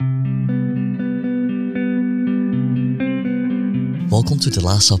Welcome to The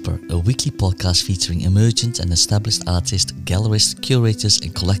Last Supper, a weekly podcast featuring emergent and established artists, gallerists, curators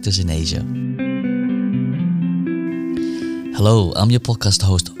and collectors in Asia. Hello, I'm your podcast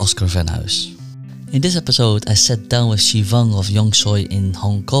host Oscar Venhuis. In this episode, I sat down with Shivang of Yong Soi in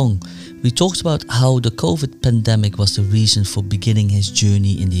Hong Kong. We talked about how the COVID pandemic was the reason for beginning his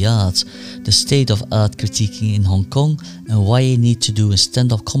journey in the arts, the state of art critiquing in Hong Kong, and why he needed to do a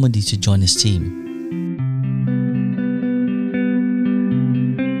stand-up comedy to join his team.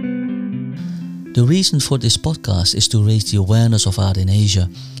 The reason for this podcast is to raise the awareness of art in Asia.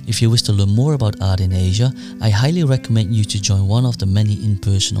 If you wish to learn more about art in Asia, I highly recommend you to join one of the many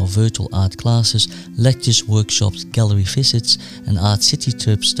in-person or virtual art classes, lectures, workshops, gallery visits and art city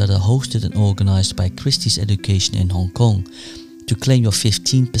trips that are hosted and organized by Christie's Education in Hong Kong. To claim your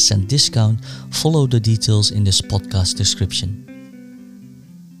 15% discount, follow the details in this podcast description.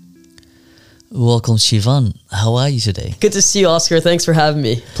 Welcome Shivang, how are you today? Good to see you, Oscar. Thanks for having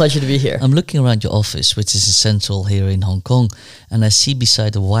me. Pleasure to be here. I'm looking around your office, which is central here in Hong Kong, and I see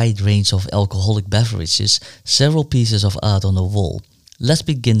beside a wide range of alcoholic beverages, several pieces of art on the wall. Let's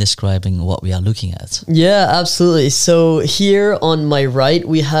begin describing what we are looking at. Yeah, absolutely. So here on my right,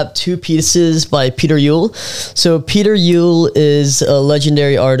 we have two pieces by Peter Yule. So Peter Yule is a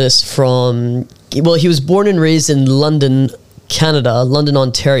legendary artist from, well, he was born and raised in London, Canada, London,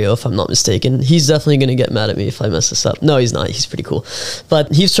 Ontario, if I'm not mistaken. He's definitely going to get mad at me if I mess this up. No, he's not. He's pretty cool.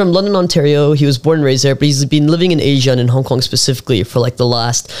 But he's from London, Ontario. He was born and raised there, but he's been living in Asia and in Hong Kong specifically for like the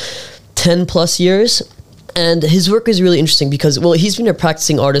last 10 plus years. And his work is really interesting because, well, he's been a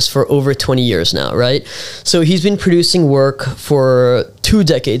practicing artist for over 20 years now, right? So he's been producing work for 2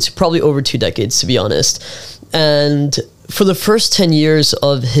 decades, probably over 2 decades, to be honest. And for the first 10 years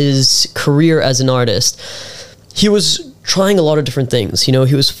of his career as an artist, he was trying a lot of different things. You know,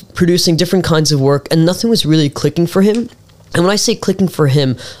 he was producing different kinds of work and nothing was really clicking for him. And when I say clicking for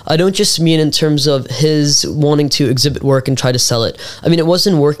him, I don't just mean in terms of his wanting to exhibit work and try to sell it. I mean, it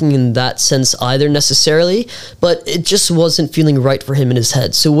wasn't working in that sense either necessarily, but it just wasn't feeling right for him in his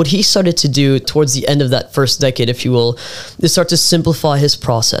head. So what he started to do towards the end of that first decade, if you will, is start to simplify his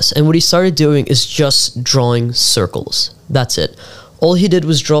process. And what he started doing is just drawing circles. That's it. All he did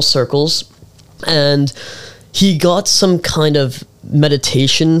was draw circles, and he got some kind of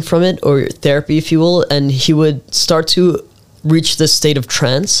meditation from it, or therapy, if you will, and he would start to reach this state of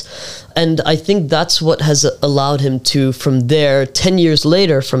trance. And I think that's what has allowed him to, from there, 10 years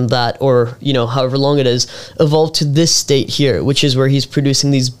later from that, or, you know, however long it is, evolve to this state here, which is where he's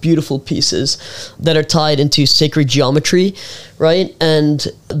producing these beautiful pieces that are tied into sacred geometry, right? And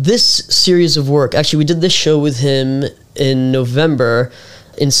this series of work, actually, we did this show with him in November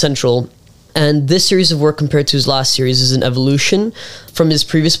in Central. And this series of work compared to his last series is an evolution from his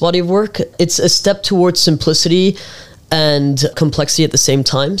previous body of work. It's a step towards simplicity and complexity at the same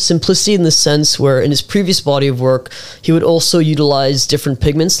time. Simplicity in the sense where in his previous body of work, he would also utilize different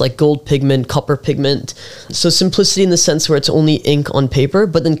pigments like gold pigment, copper pigment. So simplicity in the sense where it's only ink on paper,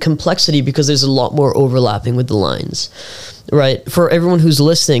 but then complexity because there's a lot more overlapping with the lines. Right. For everyone who's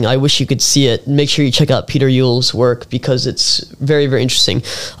listening, I wish you could see it. Make sure you check out Peter Yule's work because it's very, very interesting.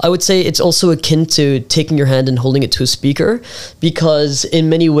 I would say it's also akin to taking your hand and holding it to a speaker because in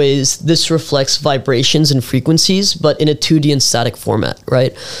many ways, this reflects vibrations and frequencies, but in a 2D and static format,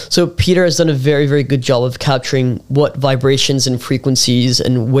 right? So Peter has done a very, very good job of capturing what vibrations and frequencies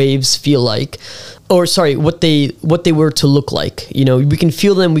and waves feel like. Or sorry, what they were to look like. You know, we can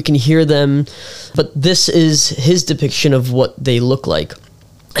feel them, we can hear them, but this is his depiction of what they look like.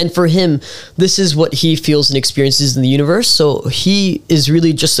 And for him, this is what he feels and experiences in the universe. So he is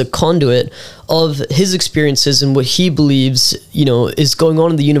really just a conduit of his experiences and what he believes, you know, is going on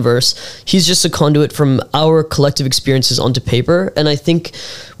in the universe. He's just a conduit from our collective experiences onto paper. And I think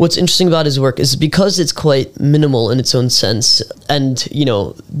what's interesting about his work is because it's quite minimal in its own sense, and, you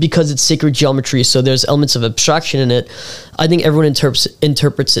know, because it's sacred geometry, so there's elements of abstraction in it, I think everyone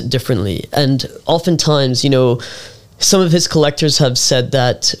interprets it differently. And oftentimes, you know, some of his collectors have said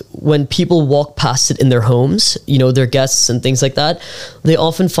that when people walk past it in their homes, you know, their guests and things like that, they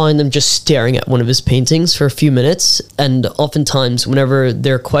often find them just staring at one of his paintings for a few minutes. And oftentimes, whenever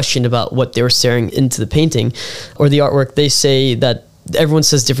they're questioned about what they were staring into the painting or the artwork, they say that everyone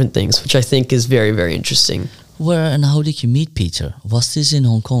says different things, which I think is very, very interesting. Where and how did you meet Peter? Was this in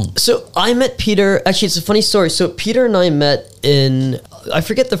Hong Kong? So I met Peter, actually it's a funny story. So Peter and I met I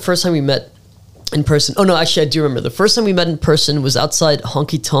forget the first time we met in person. Oh no, actually I do remember. The first time we met in person was outside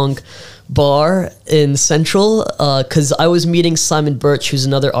Honky Tonk Bar in Central, because I was meeting Simon Birch, who's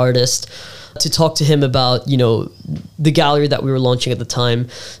another artist, to talk to him about, you know, the gallery that we were launching at the time.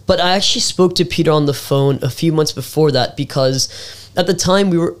 But I actually spoke to Peter on the phone a few months before that because at the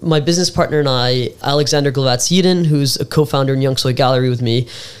time, my business partner and I, Alexander Glavatz-Yedin, who's a co-founder in Young Soy Gallery with me,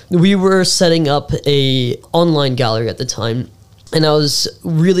 we were setting up a online gallery at the time. And I was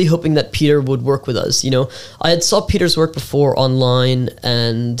really hoping that Peter would work with us. I had saw Peter's work before online,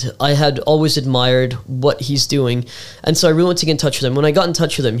 and I had always admired what he's doing. And so I really wanted to get in touch with him. When I got in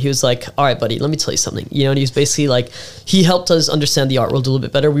touch with him, he was like, all right, buddy, let me tell you something. And he was basically like, he helped us understand the art world a little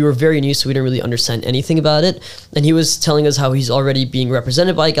bit better. We were very new, so we didn't really understand anything about it. And he was telling us how he's already being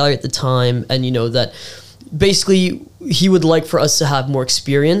represented by a gallery at the time, and that basically he would like for us to have more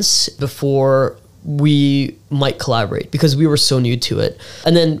experience before we might collaborate, because we were so new to it.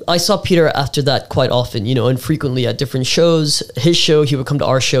 And then I saw Peter after that quite often, and frequently at different shows. His show, he would come to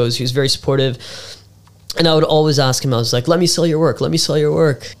our shows. He was very supportive. And I would always ask him, I was like, let me sell your work. Let me sell your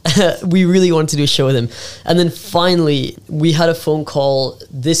work. We really wanted to do a show with him. And then finally, we had a phone call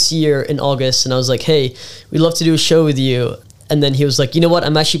this year in August. And I was like, hey, we'd love to do a show with you. And then he was like, you know what?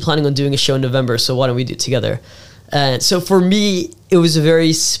 I'm actually planning on doing a show in November. So why don't we do it together? And so for me, it was a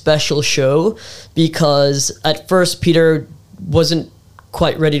very special show, because at first Peter wasn't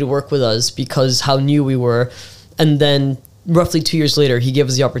quite ready to work with us because how new we were. And then roughly 2 years later, he gave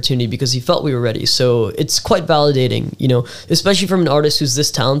us the opportunity because he felt we were ready. So it's quite validating, especially from an artist who's this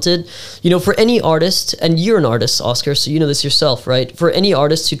talented. For any artist, and you're an artist, Oscar, so you know this yourself, right? For any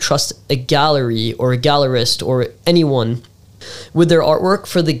artist to trust a gallery or a gallerist or anyone with their artwork,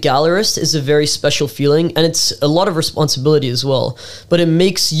 for the gallerist is a very special feeling, and it's a lot of responsibility as well. But it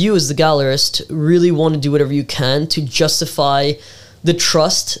makes you as the gallerist really want to do whatever you can to justify the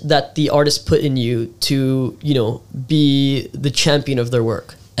trust that the artist put in you to, be the champion of their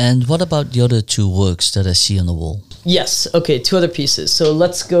work. And what about the other two works that I see on the wall? Yes, okay, two other pieces. So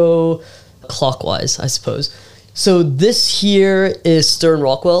let's go clockwise, I suppose. So this here is Stern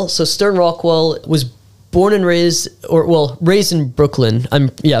Rockwell. So Stern Rockwell was born and raised, raised in Brooklyn.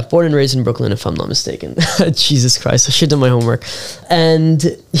 Born and raised in Brooklyn, if I'm not mistaken. Jesus Christ, I should have done my homework. And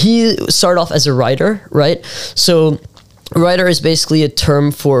he started off as a writer, right? So writer is basically a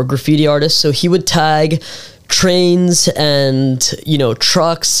term for graffiti artists. So he would tag trains and,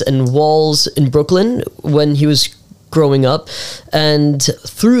 trucks and walls in Brooklyn when he was growing up, and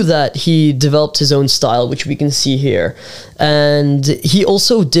through that he developed his own style, which we can see here. And he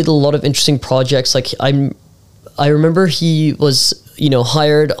also did a lot of interesting projects. Like I remember he was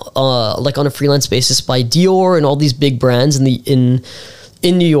hired on a freelance basis by Dior and all these big brands in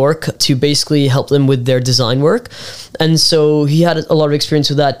New York to basically help them with their design work. And so he had a lot of experience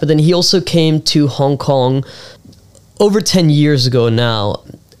with that. But then he also came to Hong Kong over 10 years ago now.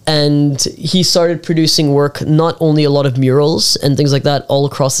 And he started producing work, not only a lot of murals and things like that all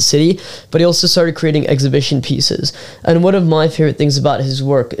across the city, but he also started creating exhibition pieces. And one of my favorite things about his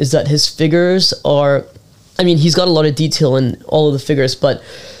work is that his figures are, he's got a lot of detail in all of the figures, but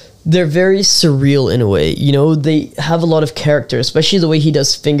they're very surreal in a way. They have a lot of character, especially the way he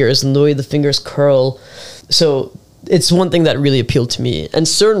does fingers and the way the fingers curl. So it's one thing that really appealed to me. And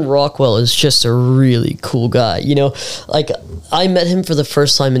Stern Rockwell is just a really cool guy. I met him for the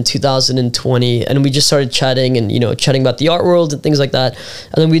first time in 2020, and we just started chatting and, chatting about the art world and things like that.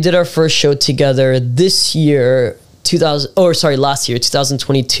 And then we did our first show together last year,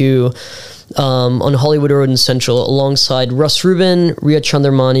 2022, on Hollywood Road in Central, alongside Russ Rubin, Ria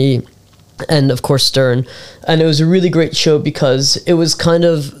Chandramani, and of course Stern. And it was a really great show because it was kind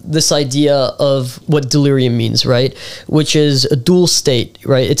of this idea of what delirium means, right? Which is a dual state,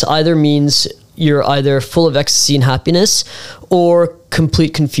 right? It's either means you're either full of ecstasy and happiness or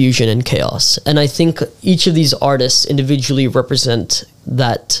complete confusion and chaos. And I think each of these artists individually represent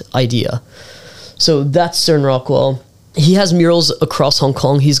that idea. So that's Stern Rockwell. He has murals across Hong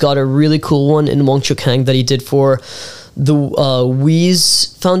Kong. He's got a really cool one in Wong Chuk Hang that he did for the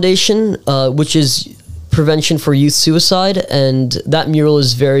WEAS Foundation, which is Prevention for Youth Suicide, and that mural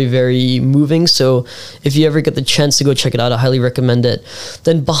is very, very moving. So if you ever get the chance to go check it out, I highly recommend it.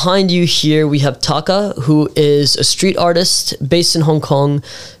 Then behind you here we have Taka, who is a street artist based in Hong Kong,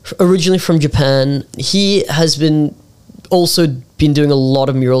 originally from Japan. He has been doing a lot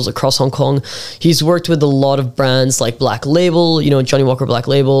of murals across Hong Kong. He's worked with a lot of brands like Black Label, Johnny Walker Black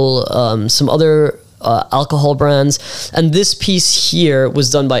Label, some other alcohol brands. And this piece here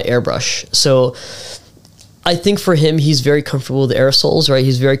was done by airbrush. So I think for him, he's very comfortable with aerosols, right?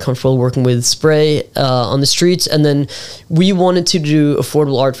 He's very comfortable working with spray on the streets. And then we wanted to do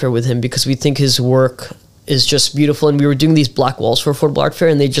Affordable Art Fair with him because we think his work is just beautiful. And we were doing these black walls for Affordable Art Fair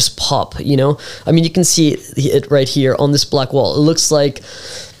and they just pop, you can see it right here on this black wall. It looks like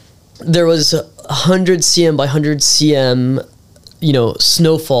there was 100 cm by 100 cm,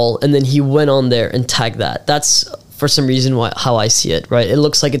 snowfall, and then he went on there and tagged that. That's for some reason how I see it, right? It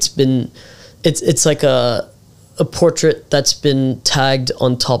looks like it's like a portrait that's been tagged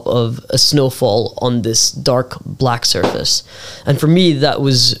on top of a snowfall on this dark black surface. And for me, that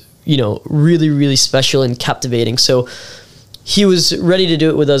was, you know, really, really special and captivating. So he was ready to do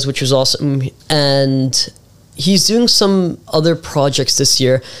it with us, which was awesome. And he's doing some other projects this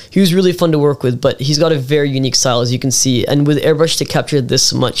year. He was really fun to work with, but he's got a very unique style, as you can see. And with airbrush to capture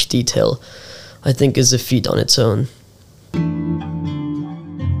this much detail, I think is a feat on its own.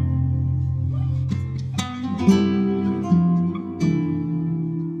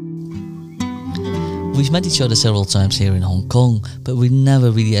 We've met each other several times here in Hong Kong, but we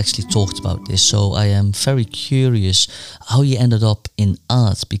never really actually talked about this, so I am very curious how you ended up in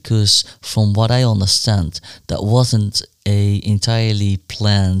art, because from what I understand, that wasn't a entirely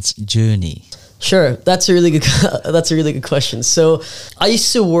planned journey. Sure, that's a really good question. So I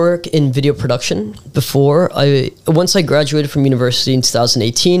used to work in video production before. Once I graduated from university in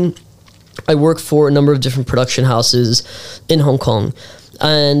 2018, I worked for a number of different production houses in Hong Kong,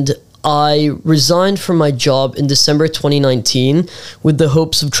 and I resigned from my job in December 2019 with the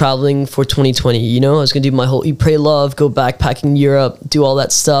hopes of traveling for 2020. You know, I was going to do my whole Eat, Pray, Love, go backpacking in Europe, do all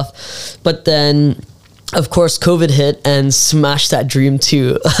that stuff. But then, of course, COVID hit and smashed that dream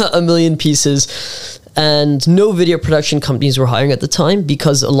to a million pieces. And no video production companies were hiring at the time,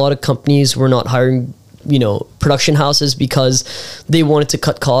 because a lot of companies were not hiring, you know, production houses, because they wanted to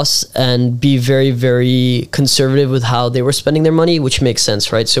cut costs and be very, very conservative with how they were spending their money, which makes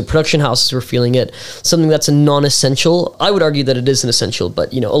sense, right? So production houses were feeling it. Something that's a non-essential, I would argue that it is an essential,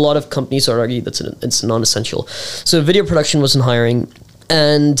 but, you know, a lot of companies would argue that it's non-essential. So video production wasn't hiring.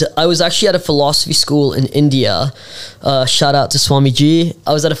 And I was actually at a philosophy school in India. Shout out to Swamiji.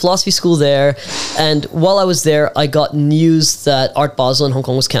 I was at a philosophy school there. And while I was there, I got news that Art Basel in Hong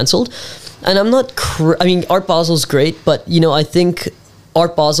Kong was cancelled. And I'm not, I mean, Art Basel is great, but, you know, I think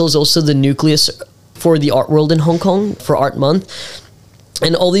Art Basel is also the nucleus for the art world in Hong Kong for Art Month.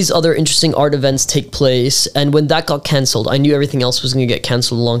 And all these other interesting art events take place. And when that got cancelled, I knew everything else was going to get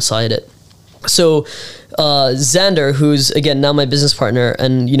cancelled alongside it. So Xander, who's, again, now my business partner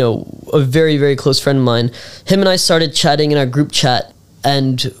and, you know, a very, very close friend of mine, him and I started chatting in our group chat.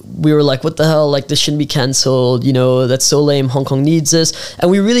 And we were like, what the hell? Like, this shouldn't be cancelled. You know, that's so lame. Hong Kong needs this. And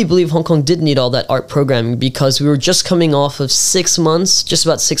we really believe Hong Kong did need all that art programming, because we were just coming off of just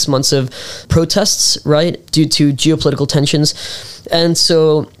about 6 months of protests, right? Due to geopolitical tensions. And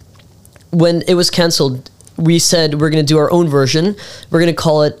so when it was cancelled, we said we're going to do our own version. We're going to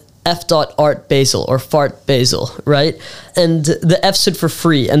call it F.Art Basel or F.Art Basel, right? And the F stood for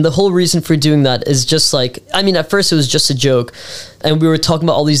free. And the whole reason for doing that is just like, I mean, at first it was just a joke. And we were talking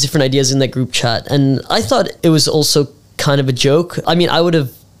about all these different ideas in that group chat. And I thought it was also kind of a joke. I mean, I would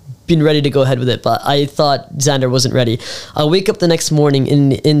have been ready to go ahead with it, but I thought Xander wasn't ready. I wake up the next morning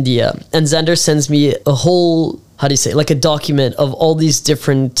in India, and Xander sends me a whole, how do you say, like a document of all these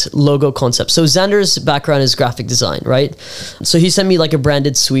different logo concepts. So Xander's background is graphic design, right? So he sent me like a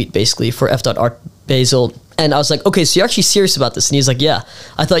branded suite basically for F.Art Basel. And I was like, okay, so you're actually serious about this? And he's like, yeah,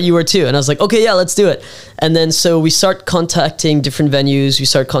 I thought you were too. And I was like, okay, yeah, let's do it. And then so we start contacting different venues. We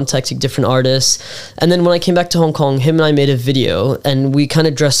start contacting different artists. And then when I came back to Hong Kong, him and I made a video, and we kind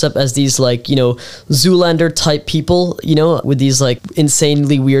of dressed up as these like, you know, Zoolander type people, you know, with these like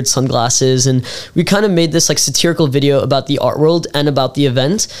insanely weird sunglasses. And we kind of made this like satirical video about the art world and about the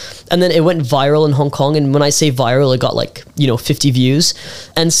event. And then it went viral in Hong Kong. And when I say viral, it got like, you know, 50 views.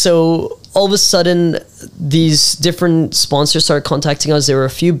 And so all of a sudden, these different sponsors started contacting us. There were a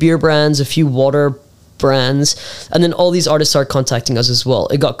few beer brands, a few water brands, and then all these artists started contacting us as well.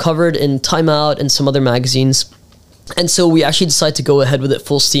 It got covered in Time Out and some other magazines. And so we actually decided to go ahead with it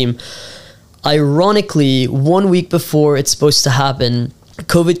full steam. Ironically, 1 week before it's supposed to happen,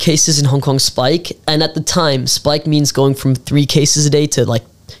 COVID cases in Hong Kong spike. And at the time, spike means going from 3 cases a day to like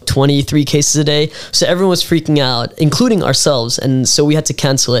 23 cases a day. So everyone was freaking out, including ourselves. And so we had to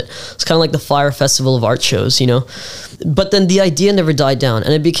cancel it. It's kind of like the Fire Festival of art shows, you know? But then the idea never died down,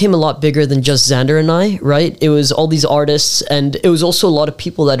 and it became a lot bigger than just Xander and I, right? It was all these artists, and it was also a lot of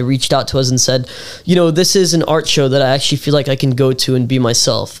people that reached out to us and said, you know, this is an art show that I actually feel like I can go to and be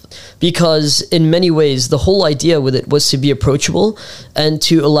myself. Because in many ways, the whole idea with it was to be approachable and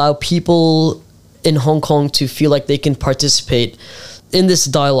to allow people in Hong Kong to feel like they can participate in this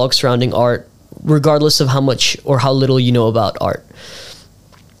dialogue surrounding art, regardless of how much or how little you know about art.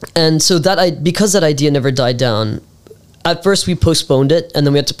 And so because that idea never died down, at first we postponed it, and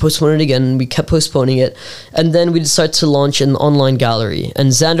then we had to postpone it again, and we kept postponing it, and then we decided to launch an online gallery. And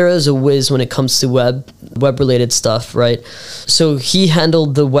Xander is a whiz when it comes to web-related stuff, right? So he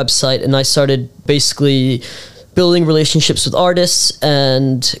handled the website, and I started basically building relationships with artists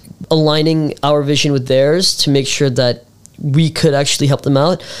and aligning our vision with theirs to make sure that we could actually help them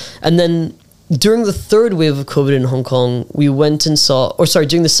out. And then during the third wave of COVID in Hong Kong, we went and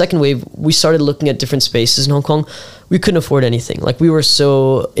during the second wave, we started looking at different spaces in Hong Kong. We couldn't afford anything. Like, we were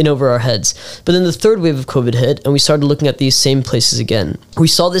so in over our heads. But then the third wave of COVID hit, and we started looking at these same places again. We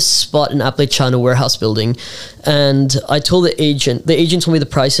saw this spot in Appalachia, a warehouse building, and I told the agent told me the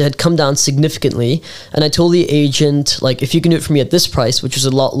price. It had come down significantly, and I told the agent, like, if you can do it for me at this price, which was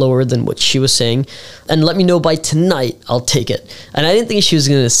a lot lower than what she was saying, and let me know by tonight, I'll take it. And I didn't think she was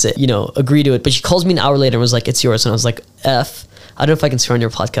going to agree to it, but she calls me an hour later and was like, it's yours. And I was like, I don't know if I can swear on your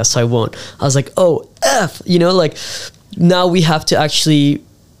podcast, so I won't. I was like, oh, now we have to actually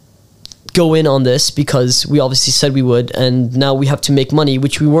go in on this because we obviously said we would, and now we have to make money,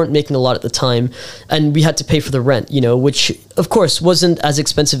 which we weren't making a lot at the time, and we had to pay for the rent, which of course wasn't as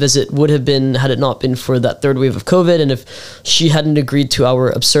expensive as it would have been had it not been for that third wave of COVID, and if she hadn't agreed to our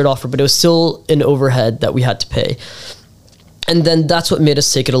absurd offer, but it was still an overhead that we had to pay. And then that's what made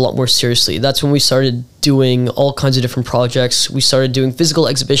us take it a lot more seriously. That's when we started doing all kinds of different projects. We started doing physical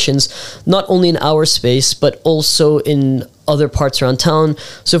exhibitions, not only in our space, but also in other parts around town.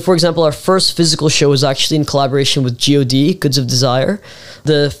 So, for example, our first physical show was actually in collaboration with GOD, Goods of Desire.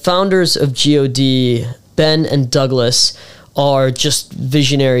 The founders of GOD, Ben and Douglas, are just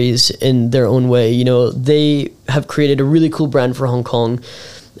visionaries in their own way. They have created a really cool brand for Hong Kong.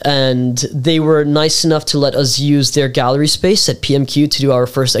 And they were nice enough to let us use their gallery space at PMQ to do our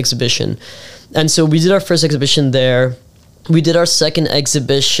first exhibition. And so we did our first exhibition there. We did our second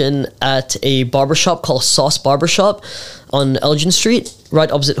exhibition at a barbershop called Sauce Barbershop on Elgin Street,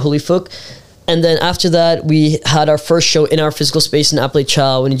 right opposite Holy Folk. And then after that, we had our first show in our physical space in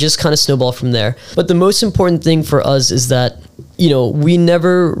Appalachia, and it just kind of snowballed from there. But the most important thing for us is that, we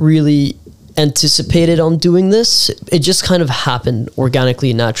never really anticipated on doing this. It just kind of happened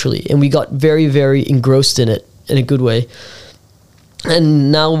organically and naturally, and we got very, very engrossed in it in a good way.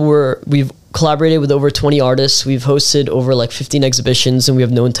 And now we've collaborated with over 20 artists. We've hosted over 15 exhibitions, and we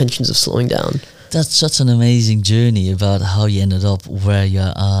have no intentions of slowing down. That's such an amazing journey about how you ended up where you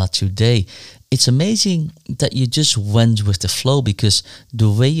are today. It's amazing that you just went with the flow, because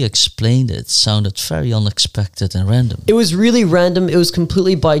the way you explained it sounded very unexpected and random. It was really random. It was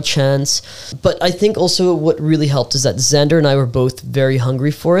completely by chance. But I think also what really helped is that Xander and I were both very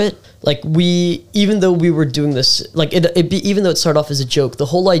hungry for it. Even though we were doing this, even though it started off as a joke, the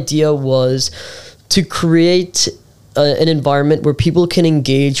whole idea was to create an environment where people can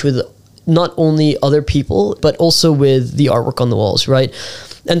engage with not only other people, but also with the artwork on the walls, right?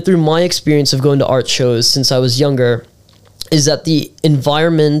 And through my experience of going to art shows since I was younger, is that the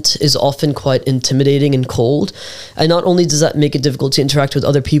environment is often quite intimidating and cold. And not only does that make it difficult to interact with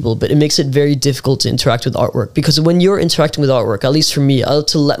other people, but it makes it very difficult to interact with artwork. Because when you're interacting with artwork, at least for me, I like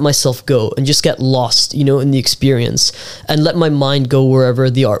to let myself go and just get lost, in the experience, and let my mind go wherever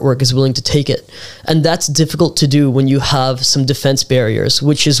the artwork is willing to take it. And that's difficult to do when you have some defense barriers,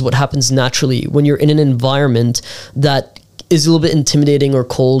 which is what happens naturally when you're in an environment that is a little bit intimidating or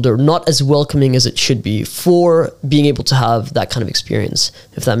cold or not as welcoming as it should be for being able to have that kind of experience,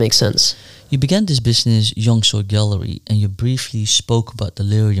 if that makes sense. You began this business, Young Soul Gallery, and you briefly spoke about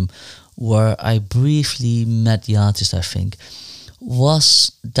Delirium, where I briefly met the artist, I think.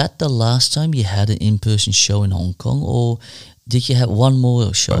 Was that the last time you had an in-person show in Hong Kong, or did you have one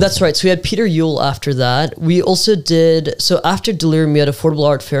more show? That's right. So we had Peter Yule after that. We also after Delirium, we had Affordable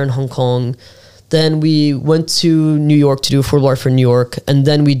Art Fair in Hong Kong. Then we went to New York to do Affordable Art for New York. And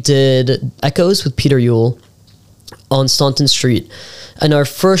then we did Echoes with Peter Yule on Staunton Street. And our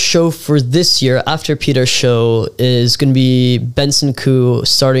first show for this year, after Peter's show, is going to be Benson Koo,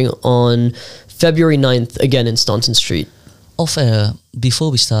 starting on February 9th, again in Staunton Street. Off air,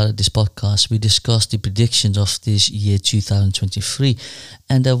 before we started this podcast, we discussed the predictions of this year 2023.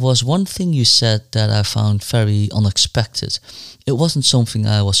 And there was one thing you said that I found very unexpected. It wasn't something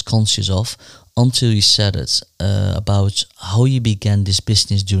I was conscious of until you said it, about how you began this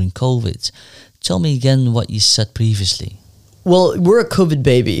business during COVID. Tell me again what you said previously. Well, we're a COVID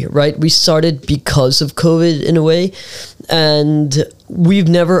baby, right? We started because of COVID in a way, and we've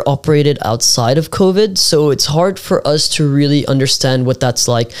never operated outside of COVID, so it's hard for us to really understand what that's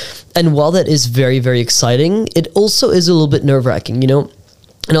like. And while that is very, very exciting, it also is a little bit nerve-wracking, And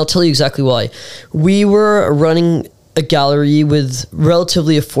I'll tell you exactly why. We were running a gallery with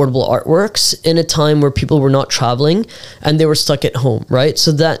relatively affordable artworks in a time where people were not traveling and they were stuck at home, right?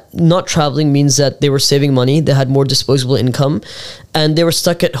 So that not traveling means that they were saving money, they had more disposable income, and they were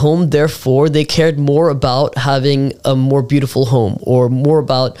stuck at home. Therefore, they cared more about having a more beautiful home, or more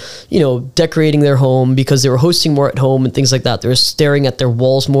about, decorating their home because they were hosting more at home and things like that. They were staring at their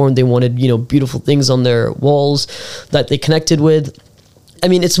walls more and they wanted, beautiful things on their walls that they connected with. I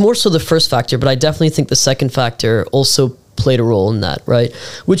mean, it's more so the first factor, but I definitely think the second factor also played a role in that, right?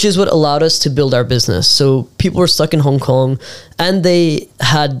 Which is what allowed us to build our business. So people were stuck in Hong Kong and they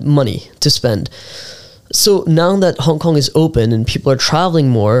had money to spend. So now that Hong Kong is open and people are traveling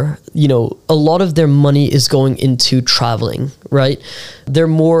more, a lot of their money is going into traveling, right? They're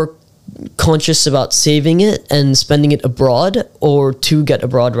more conscious about saving it and spending it abroad, or to get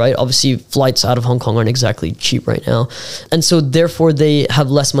abroad, right? Obviously, flights out of Hong Kong aren't exactly cheap right now. And so therefore, they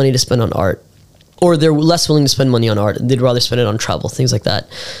have less money to spend on art, or they're less willing to spend money on art. They'd rather spend it on travel, things like that.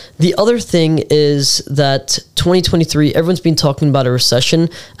 The other thing is that 2023, everyone's been talking about a recession.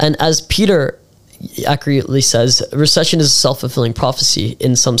 And as Peter accurately says, recession is a self-fulfilling prophecy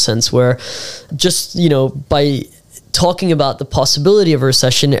in some sense, where just, by talking about the possibility of a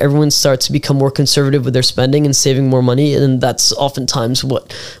recession, everyone starts to become more conservative with their spending and saving more money, and that's oftentimes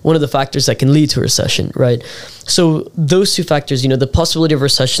one of the factors that can lead to a recession, right? So those two factors, the possibility of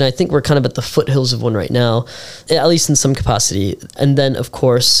recession, I think we're kind of at the foothills of one right now, at least in some capacity. And then, of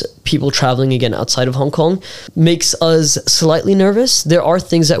course, people traveling again outside of Hong Kong makes us slightly nervous. There are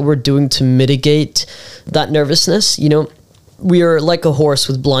things that we're doing to mitigate that nervousness, We are like a horse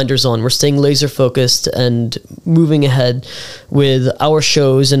with blinders on. We're staying laser focused and moving ahead with our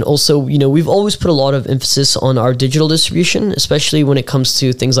shows. And also, we've always put a lot of emphasis on our digital distribution, especially when it comes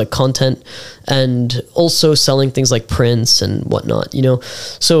to things like content and also selling things like prints and whatnot,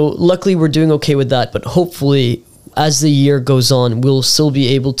 So luckily we're doing okay with that, but hopefully as the year goes on, we'll still be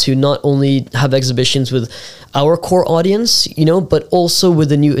able to not only have exhibitions with our core audience, but also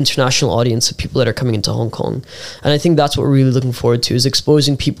with a new international audience of people that are coming into Hong Kong. And I think that's what we're really looking forward to, is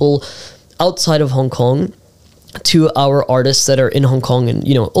exposing people outside of Hong Kong to our artists that are in Hong Kong, and,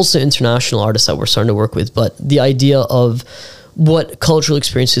 also international artists that we're starting to work with. But the idea of what cultural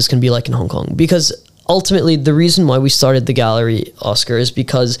experiences can be like in Hong Kong, because ultimately, the reason why we started the gallery, Oscar, is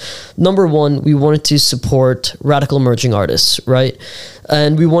because, number one, we wanted to support radical emerging artists, right?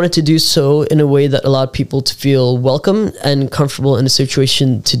 And we wanted to do so in a way that allowed people to feel welcome and comfortable in a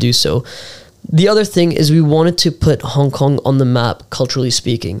situation to do so. The other thing is we wanted to put Hong Kong on the map, culturally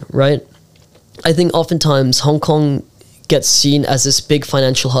speaking, right? I think oftentimes Hong Kong gets seen as this big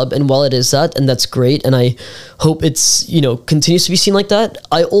financial hub, and while it is that, and that's great, and I hope it's, continues to be seen like that,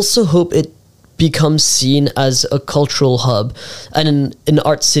 I also hope it becomes seen as a cultural hub and an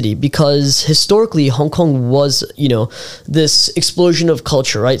art city, because historically Hong Kong was, this explosion of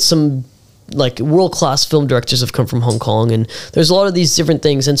culture, right? Some world-class film directors have come from Hong Kong, and there's a lot of these different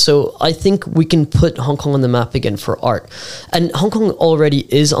things. And so I think we can put Hong Kong on the map again for art. And Hong Kong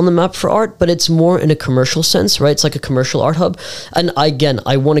already is on the map for art, but it's more in a commercial sense, right? It's like a commercial art hub. And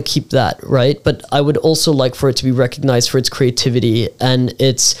I want to keep that, right? But I would also like for it to be recognized for its creativity and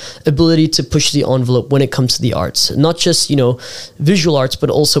its ability to push the envelope when it comes to the arts. Not just, visual arts, but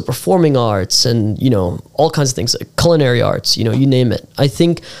also performing arts and, all kinds of things, like culinary arts, you name it. I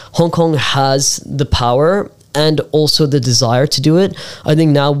think Hong Kong has the power and also the desire to do it. I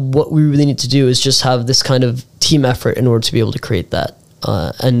think now what we really need to do is just have this kind of team effort in order to be able to create that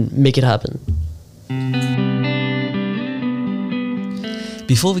and make it happen.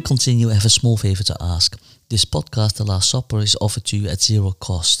 Before we continue, I have a small favor to ask. This podcast, The Last Supper, is offered to you at zero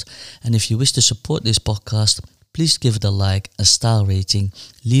cost. And if you wish to support this podcast, please give it a like, a star rating,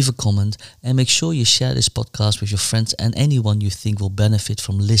 leave a comment, and make sure you share this podcast with your friends and anyone you think will benefit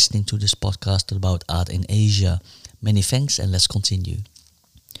from listening to this podcast about art in Asia. Many thanks, and let's continue.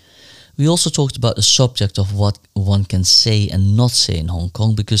 We also talked about the subject of what one can say and not say in Hong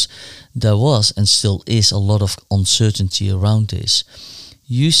Kong, because there was and still is a lot of uncertainty around this.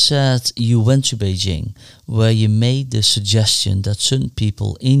 You said you went to Beijing, where you made the suggestion that certain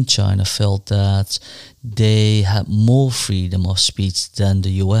people in China felt that they had more freedom of speech than the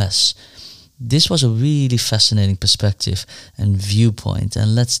US. This was a really fascinating perspective and viewpoint,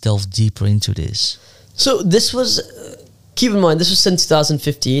 and let's delve deeper into this. So this was, keep in mind, this was since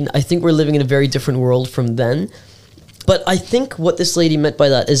 2015. I think we're living in a very different world from then. But I think what this lady meant by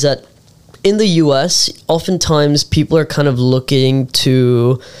that is that in the US, oftentimes people are kind of looking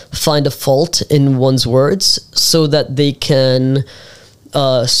to find a fault in one's words so that they can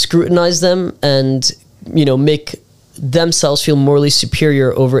scrutinize them and, make themselves feel morally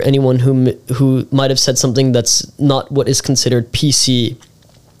superior over anyone who might have said something that's not what is considered PC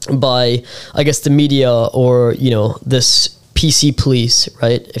by, I guess, the media or, this PC police,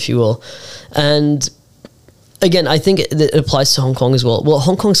 right, if you will. And again, I think it applies to Hong Kong as well. Well,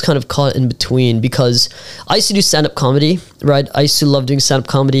 Hong Kong's kind of caught in between because I used to do stand-up comedy, right? I used to love doing stand-up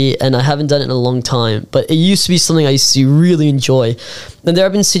comedy, and I haven't done it in a long time. But it used to be something I used to really enjoy. And there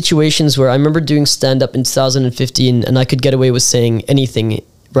have been situations where I remember doing stand-up in 2015, and I could get away with saying anything,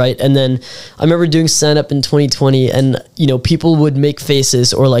 right? And then I remember doing stand-up in 2020, and, people would make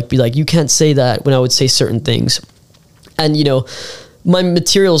faces or be like, you can't say that, when I would say certain things. And, my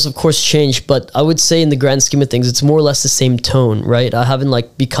materials, of course, changed, but I would say in the grand scheme of things, it's more or less the same tone, right? I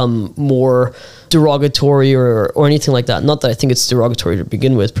haven't become more derogatory or anything like that. Not that I think it's derogatory to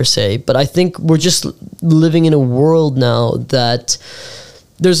begin with, per se, but I think we're just living in a world now that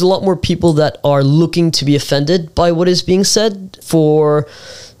there's a lot more people that are looking to be offended by what is being said for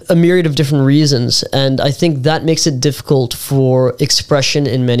a myriad of different reasons. And I think that makes it difficult for expression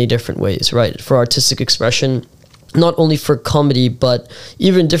in many different ways, right? For artistic expression, not only for comedy, but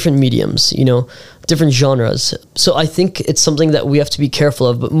even different mediums, different genres. So I think it's something that we have to be careful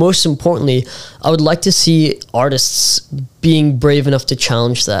of. But most importantly, I would like to see artists being brave enough to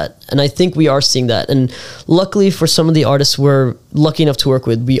challenge that. And I think we are seeing that. And luckily for some of the artists we're lucky enough to work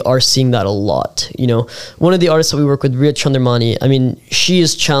with, we are seeing that a lot. One of the artists that we work with, Ria Chandramani, she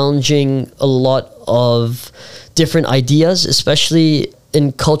is challenging a lot of different ideas, especially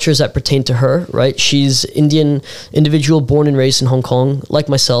in cultures that pertain to her, right? She's Indian individual born and raised in Hong Kong, like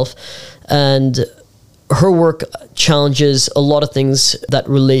myself. And her work challenges a lot of things that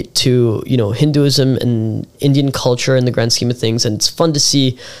relate to, Hinduism and Indian culture in the grand scheme of things. And it's fun to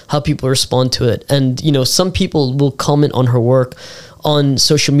see how people respond to it. And, some people will comment on her work on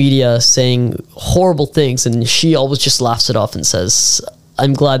social media saying horrible things. And she always just laughs it off and says,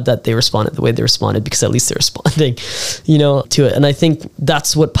 I'm glad that they responded the way they responded, because at least they're responding, to it. And I think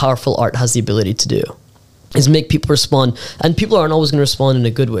that's what powerful art has the ability to do, is make people respond. And people aren't always going to respond in a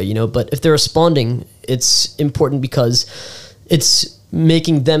good way, but if they're responding, it's important because it's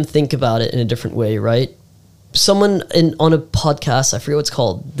making them think about it in a different way, right? Someone on a podcast, I forget what it's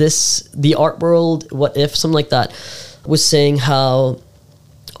called, The Art World, What If, something like that, was saying how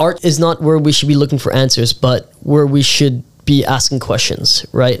art is not where we should be looking for answers, but where we should be asking questions,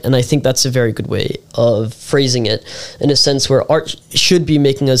 right? And I think that's a very good way of phrasing it, in a sense where art should be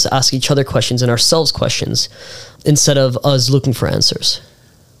making us ask each other questions and ourselves questions instead of us looking for answers.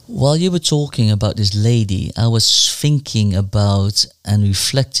 While you were talking about this lady, I was thinking about and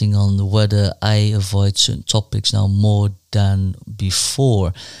reflecting on whether I avoid certain topics now more than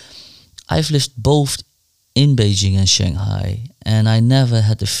before. I've lived both in Beijing and Shanghai, and I never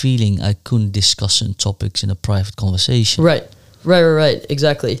had the feeling I couldn't discuss certain topics in a private conversation. Right,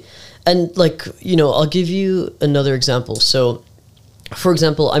 exactly. And I'll give you another example. So, for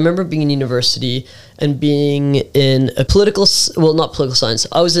example, I remember being in university and being in not political science.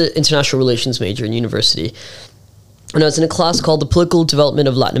 I was an international relations major in university. And I was in a class called the Political Development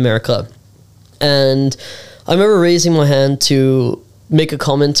of Latin America. And I remember raising my hand to make a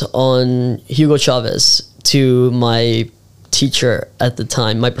comment on Hugo Chavez to my teacher at the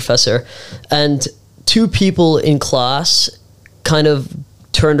time, my professor, and two people in class kind of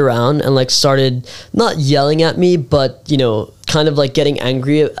turned around and started not yelling at me, but kind of getting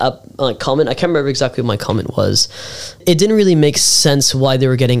angry at my comment. I can't remember exactly what my comment was. It didn't really make sense why they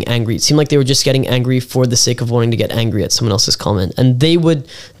were getting angry. It seemed like they were just getting angry for the sake of wanting to get angry at someone else's comment. And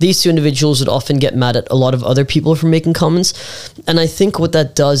these two individuals would often get mad at a lot of other people for making comments. And I think what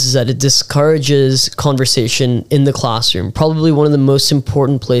that does is that it discourages conversation in the classroom, probably one of the most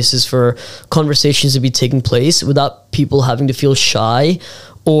important places for conversations to be taking place without people having to feel shy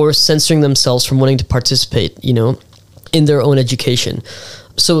or censoring themselves from wanting to participate, in their own education.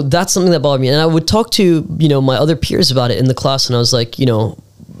 So that's something that bothered me. And I would talk to, my other peers about it in the class. And I was like,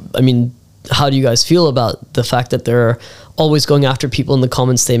 how do you guys feel about the fact that they're always going after people in the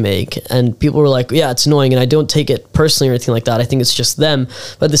comments they make? And people were like, yeah, it's annoying. And I don't take it personally or anything like that. I think it's just them.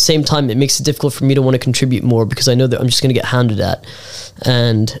 But at the same time, it makes it difficult for me to want to contribute more because I know that I'm just going to get hounded at.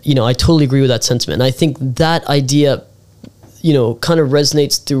 And, I totally agree with that sentiment. And I think that idea, kind of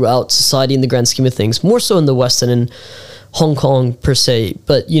resonates throughout society in the grand scheme of things, more so in the West than in Hong Kong per se.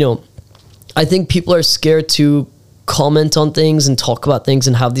 But, I think people are scared to comment on things and talk about things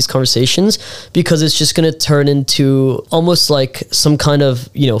and have these conversations because it's just going to turn into almost like some kind of,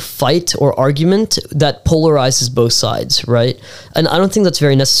 fight or argument that polarizes both sides, right? And I don't think that's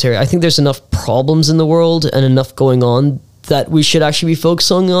very necessary. I think there's enough problems in the world and enough going on that we should actually be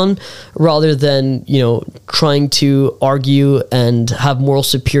focusing on, rather than, trying to argue and have moral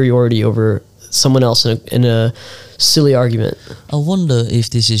superiority over someone else in a silly argument. I wonder if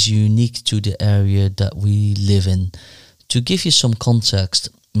this is unique to the area that we live in. To give you some context,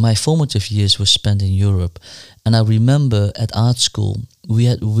 my formative years were spent in Europe, and I remember at art school we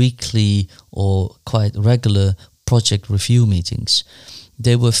had weekly or quite regular project review meetings.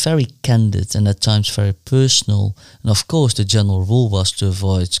 They were very candid and at times very personal, and of course the general rule was to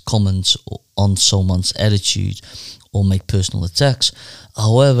avoid comments on someone's attitude or make personal attacks.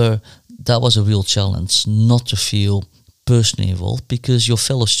 However, that was a real challenge, not to feel personally involved, because your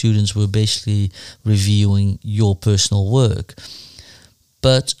fellow students were basically reviewing your personal work.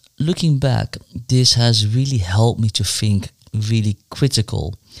 But looking back, this has really helped me to think really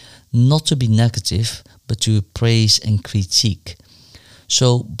critical, not to be negative, but to praise and critique.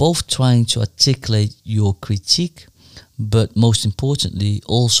 So both trying to articulate your critique, but most importantly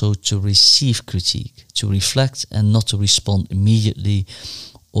also to receive critique, to reflect and not to respond immediately,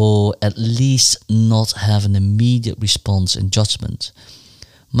 or at least not have an immediate response and judgment.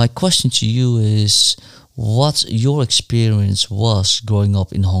 My question to you is what your experience was growing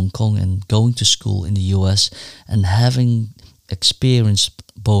up in Hong Kong and going to school in the US and having experienced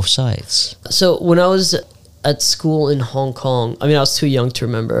both sides. So when I was at school in Hong Kong, I was too young to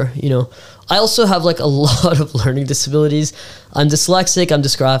remember, I also have like a lot of learning disabilities. I'm dyslexic, I'm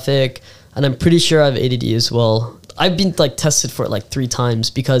dysgraphic, and I'm pretty sure I have ADD as well. I've been like tested for it like 3 times,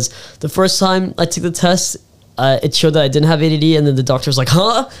 because the first time I took the test, it showed that I didn't have ADD, and then the doctor was like,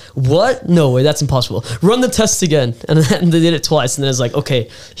 huh? What? No way, that's impossible. Run the test again. And then they did it twice, and then it's like, okay,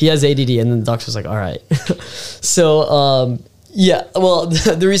 he has ADD, and then the doctor was like, all right. So, yeah, well,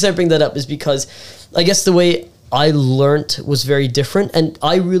 the reason I bring that up is because I guess the way I learned was very different, and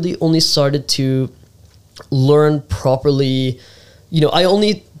I really only started to learn properly. I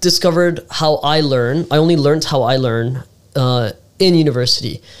only discovered how I learn. I only learned how I learn in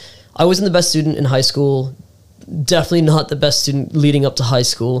university. I wasn't the best student in high school, definitely not the best student leading up to high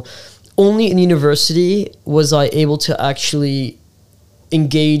school. Only in university was I able to actually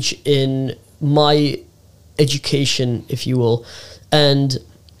engage in my education, if you will. And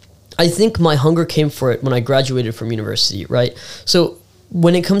I think my hunger came for it when I graduated from university, right? So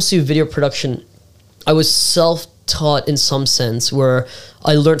when it comes to video production, I was self-taught in some sense, where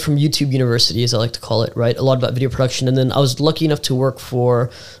I learned from YouTube University, as I like to call it, right? A lot about video production. And then I was lucky enough to work for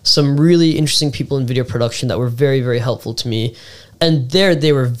some really interesting people in video production that were very, very helpful to me. And there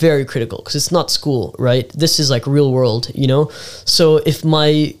they were very critical, because it's not school, right? This is like real world, So if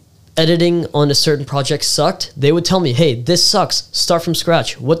my editing on a certain project sucked, they would tell me, hey, this sucks, start from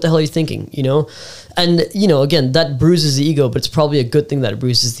scratch, what the hell are you thinking, And, again, that bruises the ego, but it's probably a good thing that it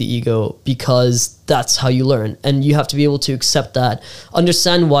bruises the ego, because that's how you learn. And you have to be able to accept that,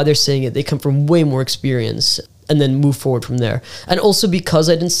 understand why they're saying it. They come from way more experience, and then move forward from there. And also, because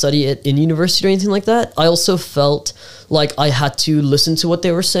I didn't study it in university or anything like that, I also felt like I had to listen to what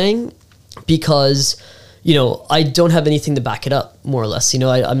they were saying, because I don't have anything to back it up, more or less.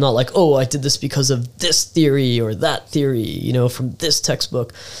 I'm not like, oh, I did this because of this theory or that theory, from this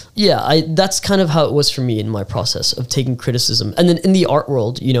textbook. Yeah, that's kind of how it was for me in my process of taking criticism. And then in the art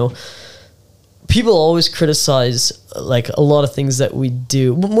world, people always criticize like a lot of things that we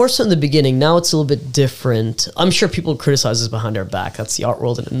do, but more so in the beginning. Now it's a little bit different. I'm sure people criticize us behind our back. That's the art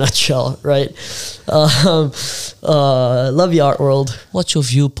world in a nutshell, right? Love the art world. What's your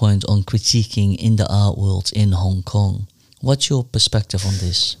viewpoint on critiquing in the art world in Hong Kong? What's your perspective on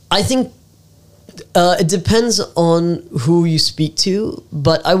this? I think it depends on who you speak to,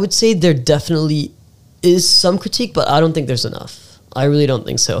 but I would say there definitely is some critique, but I don't think there's enough. I really don't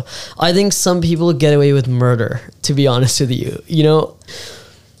think so. I think some people get away with murder, to be honest with you.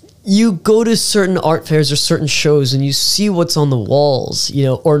 You go to certain art fairs or certain shows and you see what's on the walls,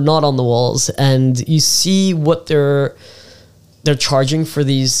 or not on the walls, and you see what they're charging for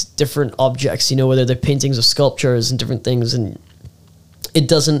these different objects, whether they're paintings or sculptures and different things, and it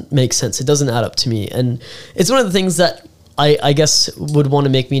doesn't make sense. It doesn't add up to me. And it's one of the things that I guess would want to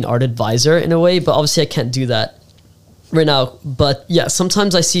make me an art advisor in a way, but obviously I can't do that right now. But yeah,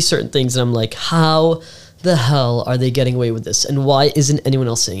 sometimes I see certain things and I'm like, how the hell are they getting away with this? And why isn't anyone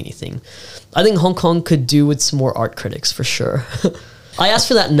else saying anything? I think Hong Kong could do with some more art critics, for sure. I ask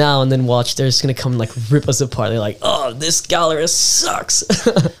for that now, and then watch, they're just going to come like rip us apart. They're like, oh, this gallerist sucks.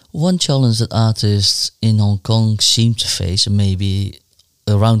 One challenge that artists in Hong Kong seem to face, and maybe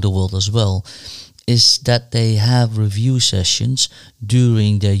around the world as well, is that they have review sessions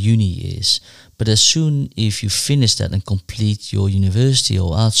during their uni years. But as soon if you finish that and complete your university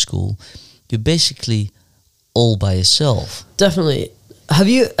or art school, you basically all by itself. Definitely. Have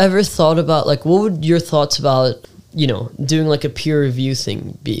you ever thought about, like, what would your thoughts about, doing like a peer review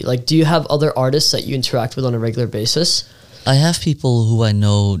thing be? Like, do you have other artists that you interact with on a regular basis? I have people who I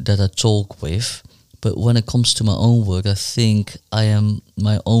know that I talk with, but when it comes to my own work, I think I am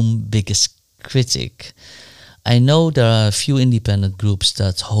my own biggest critic. I know there are a few independent groups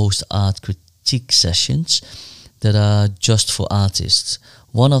that host art critique sessions that are just for artists.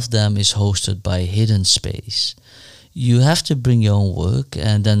 One of them is hosted by Hidden Space. You have to bring your own work,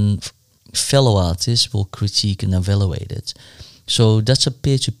 and then fellow artists will critique and evaluate it. So that's a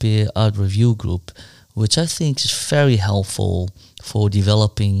peer-to-peer art review group, which I think is very helpful for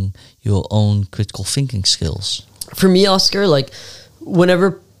developing your own critical thinking skills. For me, Oscar, like,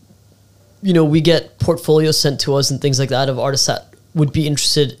 whenever we get portfolios sent to us and things like that of artists that would be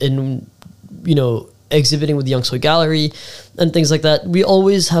interested in exhibiting with the Young Soy Gallery and things like that, we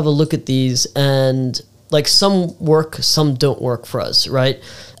always have a look at these, and like, some work, some don't work for us, right?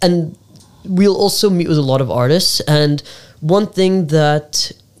 And we'll also meet with a lot of artists, and one thing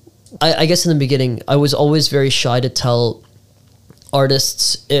that I guess in the beginning, I was always very shy to tell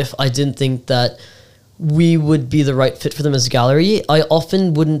artists if I didn't think that we would be the right fit for them as a gallery. I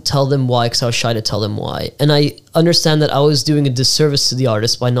often wouldn't tell them why, because I was shy to tell them why. And I understand that I was doing a disservice to the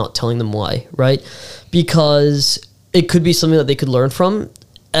artist by not telling them why, right? Because it could be something that they could learn from.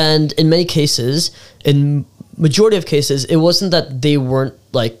 And in many cases, in majority of cases, it wasn't that they weren't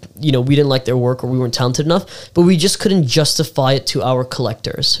like, we didn't like their work or we weren't talented enough, but we just couldn't justify it to our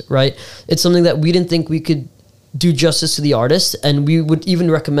collectors, right? It's something that we didn't think we could do justice to the artist, and we would even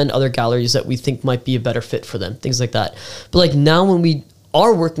recommend other galleries that we think might be a better fit for them, things like that. But like, now when we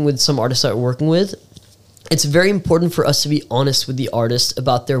are working with some artists that we're working with, it's very important for us to be honest with the artist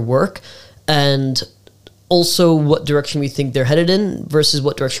about their work, and also what direction we think they're headed in versus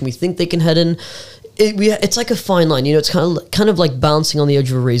what direction we think they can head in. It's like a fine line, it's kind of like bouncing on the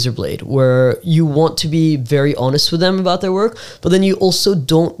edge of a razor blade, where you want to be very honest with them about their work, but then you also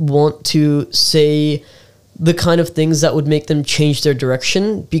don't want to say the kind of things that would make them change their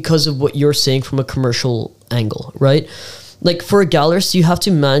direction because of what you're saying from a commercial angle, right? Like, for a gallerist, you have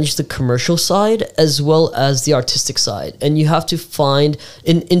to manage the commercial side as well as the artistic side, and you have to find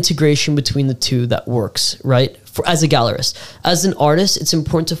an integration between the two that works, right? As a gallerist. As an artist, it's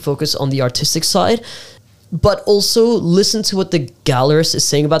important to focus on the artistic side, but also listen to what the gallerist is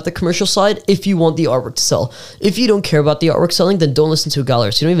saying about the commercial side if you want the artwork to sell. If you don't care about the artwork selling, then don't listen to a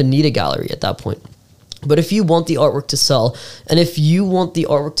gallerist. You don't even need a gallery at that point. But if you want the artwork to sell, and if you want the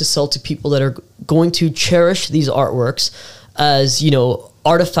artwork to sell to people that are going to cherish these artworks as,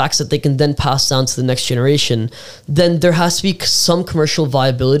 artifacts that they can then pass down to the next generation, then there has to be some commercial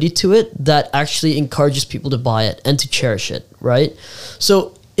viability to it that actually encourages people to buy it and to cherish it, right?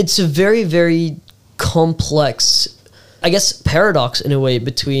 So it's a very, very complex, I guess, paradox in a way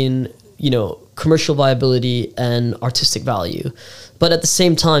between, commercial viability and artistic value. But at the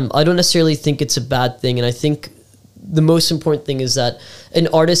same time, I don't necessarily think it's a bad thing. And I think the most important thing is that an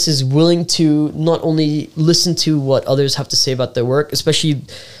artist is willing to not only listen to what others have to say about their work, especially,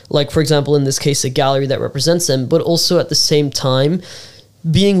 like, for example, in this case, a gallery that represents them, but also at the same time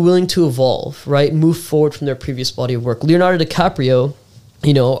being willing to evolve, right? Move forward from their previous body of work. Leonardo DiCaprio,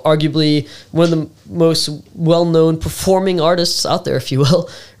 arguably one of the most well-known performing artists out there, if you will,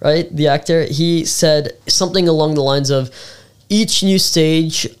 right? The actor, he said something along the lines of, each new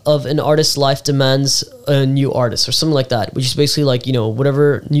stage of an artist's life demands a new artist, or something like that, which is basically like,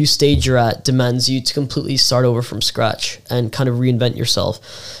 whatever new stage you're at demands you to completely start over from scratch and kind of reinvent yourself.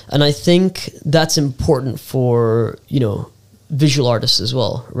 And I think that's important for, visual artists as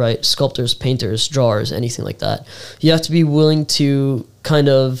well, right? Sculptors, painters, drawers, anything like that. You have to be willing to kind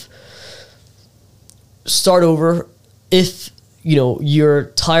of start over if you're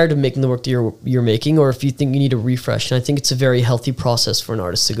tired of making the work that you're making, or if you think you need a refresh. And I think it's a very healthy process for an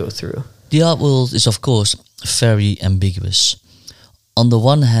artist to go through. The art world is, of course, very ambiguous. On the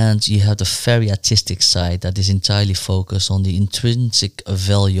one hand, you have the very artistic side that is entirely focused on the intrinsic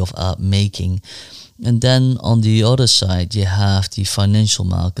value of art making. And then on the other side, you have the financial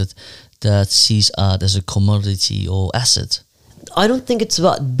market that sees art as a commodity or asset. I don't think it's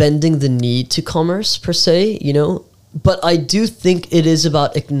about bending the knee to commerce per se, but I do think it is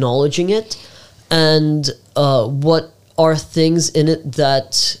about acknowledging it and what are things in it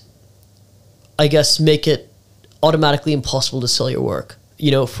that, I guess, make it automatically impossible to sell your work,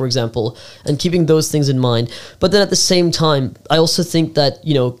 for example, and keeping those things in mind. But then at the same time, I also think that,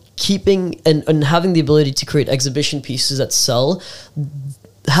 keeping and having the ability to create exhibition pieces that sell,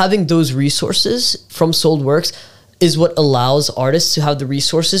 having those resources from sold works is what allows artists to have the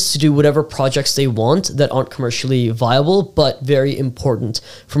resources to do whatever projects they want that aren't commercially viable, but very important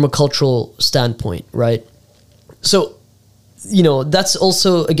from a cultural standpoint, right? So, you know, that's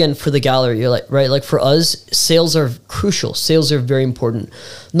also, again, for the gallery, right? Like for us, sales are crucial. Sales are very important,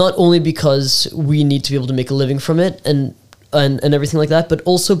 not only because we need to be able to make a living from it and everything like that, but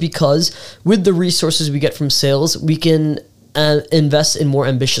also because with the resources we get from sales, we can invest in more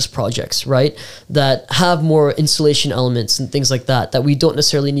ambitious projects, right? That have more installation elements and things like that we don't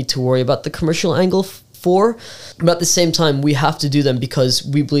necessarily need to worry about the commercial angle for. But at the same time, we have to do them because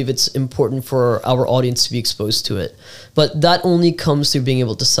we believe it's important for our audience to be exposed to it. But that only comes through being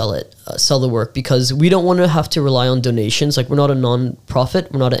able to sell the work, because we don't want to have to rely on donations. Like, we're not a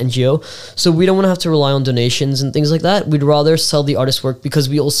non-profit, we're not an NGO, so we don't want to have to rely on donations and things like that. We'd rather sell the artist's work, because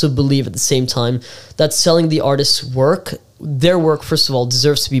we also believe at the same time that selling the artist's work, their work, first of all,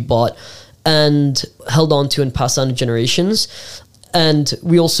 deserves to be bought and held on to and passed down to generations. And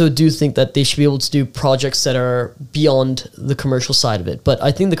we also do think that they should be able to do projects that are beyond the commercial side of it. But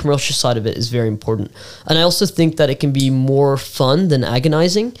I think the commercial side of it is very important. And I also think that it can be more fun than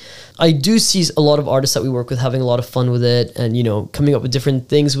agonizing. I do see a lot of artists that we work with having a lot of fun with it and, you know, coming up with different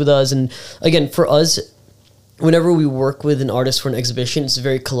things with us. And again, for us, whenever we work with an artist for an exhibition, it's a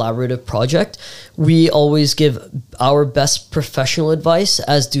very collaborative project. We always give our best professional advice,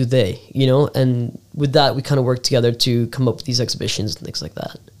 as do they, you know, and with that, we kind of work together to come up with these exhibitions and things like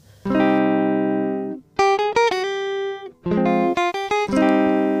that.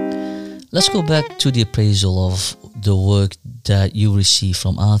 Let's go back to the appraisal of the work that you receive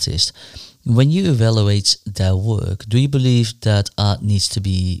from artists. When you evaluate their work, do you believe that art needs to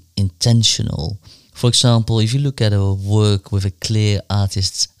be intentional? For example, if you look at a work with a clear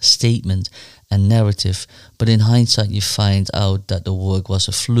artist's statement and narrative, but in hindsight you find out that the work was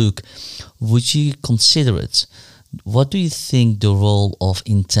a fluke, would you consider it? What do you think the role of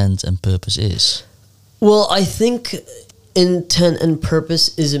intent and purpose is? Well, I think intent and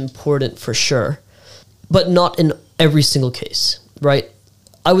purpose is important for sure, but not in every single case, right?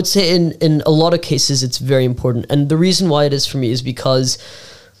 I would say in a lot of cases it's very important. And the reason why it is for me is because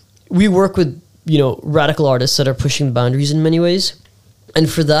we work with, you know, radical artists that are pushing the boundaries in many ways. And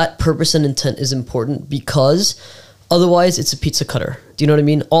for that, purpose and intent is important, because otherwise it's a pizza cutter. Do you know what I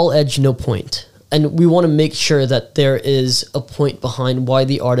mean? All edge, no point. And we want to make sure that there is a point behind why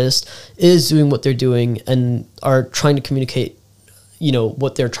the artist is doing what they're doing and are trying to communicate, you know,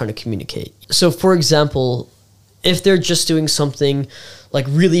 what they're trying to communicate. So for example, if they're just doing something like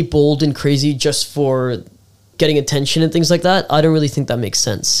really bold and crazy just for getting attention and things like that, I don't really think that makes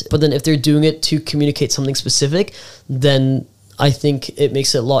sense. But then if they're doing it to communicate something specific, then I think it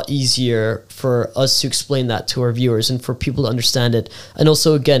makes it a lot easier for us to explain that to our viewers and for people to understand it. And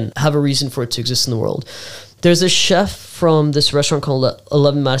also, again, have a reason for it to exist in the world. There's a chef from this restaurant called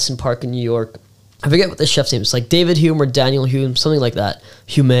 11 Madison Park in New York. I forget what the chef's name is. It's like David Hume or Daniel Hume, something like that.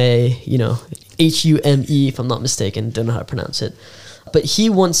 Hume, you know, Hume, if I'm not mistaken. Don't know how to pronounce it. But he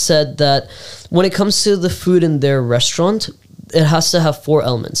once said that when it comes to the food in their restaurant, it has to have 4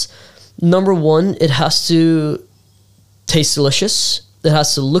 elements. Number 1, it has to taste delicious. It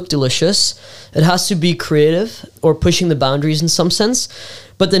has to look delicious. It has to be creative or pushing the boundaries in some sense.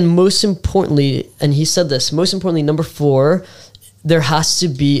 But then most importantly, and he said this, most importantly, number 4, there has to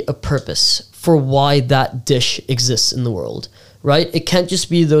be a purpose for why that dish exists in the world, right? It can't just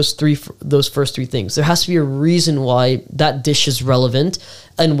be those first 3 things. There has to be a reason why that dish is relevant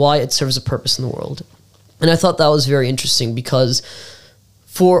and why it serves a purpose in the world. And I thought that was very interesting, because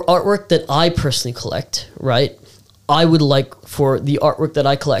for artwork that I personally collect, right, I would like for the artwork that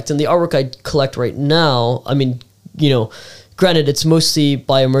I collect, and the artwork I collect right now, I mean, you know, granted, it's mostly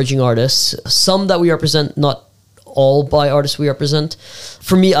by emerging artists, some that we represent, not all by artists we represent.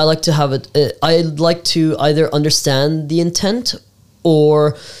 For me, I like to have it, I'd like to either understand the intent,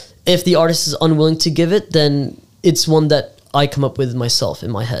 or if the artist is unwilling to give it, then it's one that I come up with myself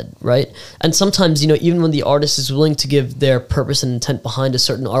in my head, right? And sometimes, you know, even when the artist is willing to give their purpose and intent behind a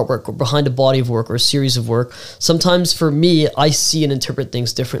certain artwork or behind a body of work or a series of work, sometimes for me, I see and interpret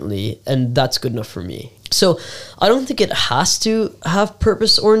things differently, and that's good enough for me. So I don't think it has to have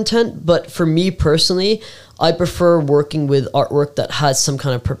purpose or intent, but for me personally, I prefer working with artwork that has some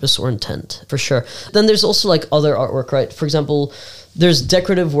kind of purpose or intent, for sure. Then there's also like other artwork, right? For example, there's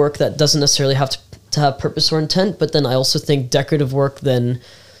decorative work that doesn't necessarily have to have purpose or intent, but then I also think decorative work then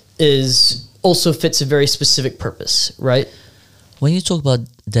also fits a very specific purpose, right? When you talk about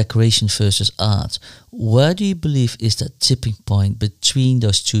decoration versus art, where do you believe is that tipping point between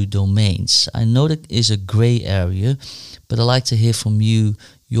those two domains? I know that is a gray area, but I'd like to hear from you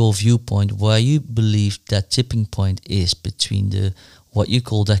your viewpoint where you believe that tipping point is between the what you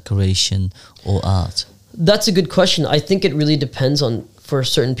call decoration or art. That's a good question. I think it really depends on for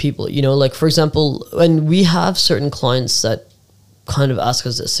certain people. You know, like for example, when we have certain clients that kind of ask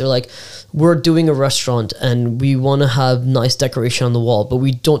us this, they're like, we're doing a restaurant and we want to have nice decoration on the wall, but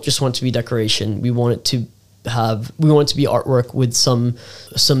we don't just want it to be decoration. We want it to be artwork with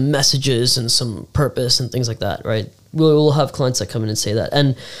some messages and some purpose and things like that, right? We'll have clients that come in and say that,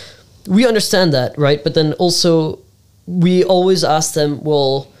 and we understand that, right? But then also we always ask them,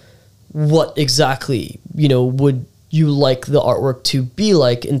 well, what exactly, would you like the artwork to be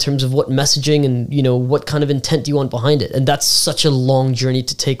like in terms of what messaging and, what kind of intent do you want behind it? And that's such a long journey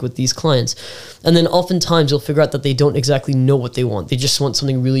to take with these clients. And then oftentimes you'll figure out that they don't exactly know what they want. They just want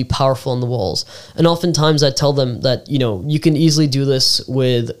something really powerful on the walls. And oftentimes I tell them that, you can easily do this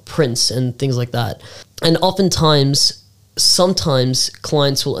with prints and things like that. And sometimes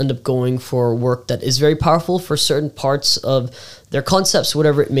clients will end up going for work that is very powerful for certain parts of their concepts,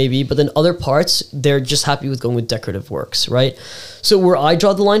 whatever it may be, but then other parts, they're just happy with going with decorative works, right? So where I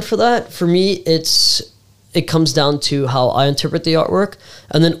draw the line for that, for me, it comes down to how I interpret the artwork.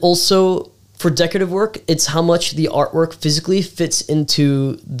 And then also for decorative work, it's how much the artwork physically fits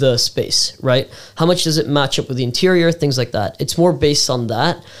into the space, right? How much does it match up with the interior, things like that. It's more based on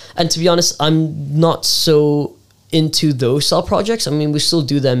that. And to be honest, I'm not so into those style projects. I mean, we still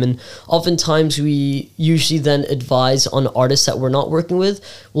do them, and oftentimes we usually then advise on artists that we're not working with.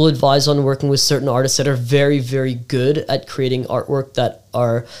 We'll advise on working with certain artists that are very, very good at creating artwork that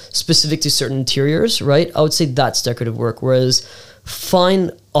are specific to certain interiors, right? I would say that's decorative work, whereas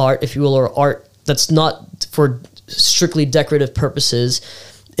fine art, if you will, or art that's not for strictly decorative purposes,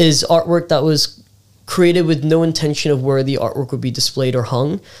 is artwork that was created with no intention of where the artwork would be displayed or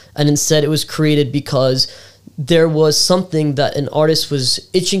hung, and instead it was created because there was something that an artist was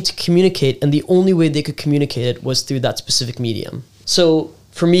itching to communicate, and the only way they could communicate it was through that specific medium. So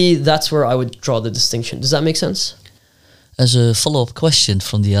for me, that's where I would draw the distinction. Does that make sense? As a follow-up question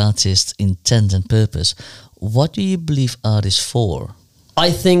from the artist's intent and purpose, what do you believe art is for? I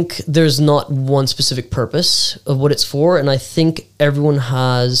think there's not one specific purpose of what it's for, and I think everyone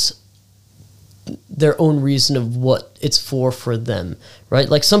has their own reason of what it's for them, right?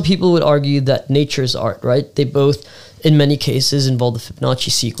 Like some people would argue that nature's art, right? They both, in many cases, involve the Fibonacci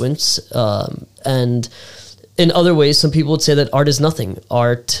sequence. And in other ways, some people would say that art is nothing.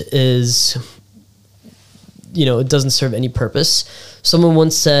 Art is, it doesn't serve any purpose. Someone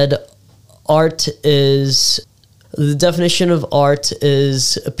once said, the definition of art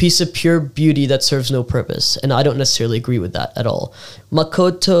is a piece of pure beauty that serves no purpose. And I don't necessarily agree with that at all.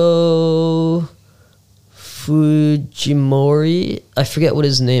 Makoto Fujimori, I forget what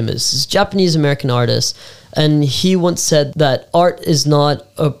his name is. He's a Japanese-American artist. And he once said that art is not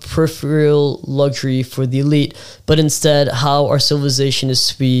a peripheral luxury for the elite, but instead how our civilization is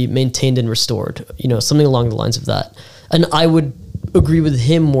to be maintained and restored. Something along the lines of that. And I would agree with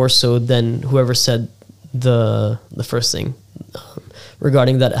him more so than whoever said the first thing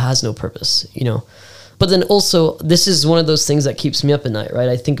regarding that it has no purpose, But then also, this is one of those things that keeps me up at night, right?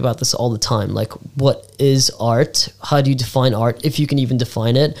 I think about this all the time. Like, what is art? How do you define art, if you can even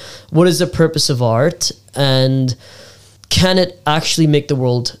define it? What is the purpose of art? And can it actually make the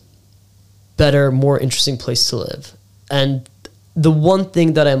world better, more interesting place to live? And the one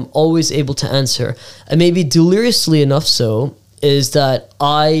thing that I'm always able to answer, and maybe deliriously enough so, is that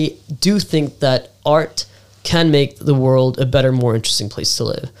I do think that art can make the world a better, more interesting place to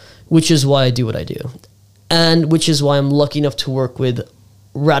live, which is why I do what I do. And which is why I'm lucky enough to work with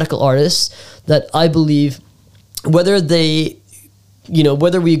radical artists that I believe, whether we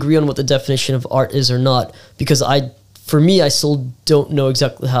agree on what the definition of art is or not, because for me, I still don't know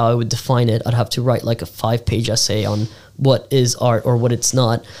exactly how I would define it. I'd have to write like a 5-page essay on what is art or what it's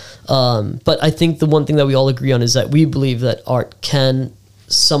not. But I think the one thing that we all agree on is that we believe that art can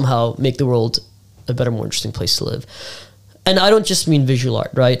somehow make the world a better, more interesting place to live. And I don't just mean visual art,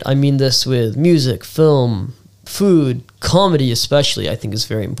 right? I mean this with music, film, food, comedy especially, I think is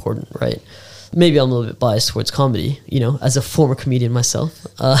very important, right? Maybe I'm a little bit biased towards comedy, as a former comedian myself.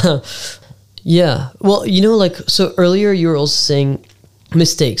 Yeah. Well, so earlier you were also saying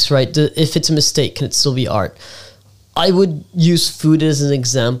mistakes, right? If it's a mistake, can it still be art? I would use food as an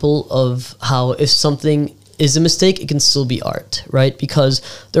example of how if something is a mistake, it can still be art, right? Because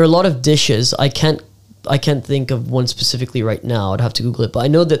there are a lot of dishes I can't I can't think of one specifically right now. I'd have to Google it. But I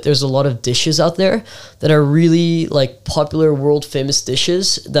know that there's a lot of dishes out there that are really like popular world famous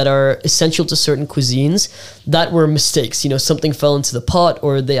dishes that are essential to certain cuisines that were mistakes. You know, something fell into the pot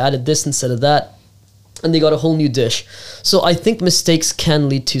or they added this instead of that, and they got a whole new dish. So I think mistakes can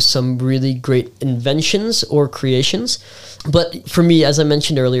lead to some really great inventions or creations. But for me, as I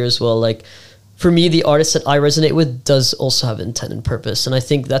mentioned earlier as well, like for me, the artist that I resonate with does also have intent and purpose. And I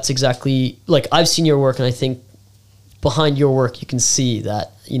think that's exactly, like, I've seen your work, and I think behind your work, you can see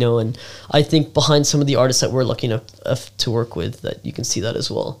that, you know, and I think behind some of the artists that we're lucky enough to work with, that you can see that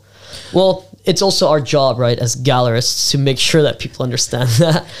as well. Well, it's also our job, right, as gallerists, to make sure that people understand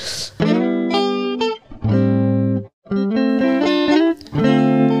that.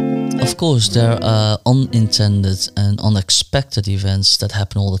 Of course, there are unintended and unexpected events that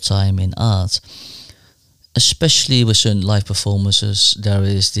happen all the time in art. Especially with certain live performances, there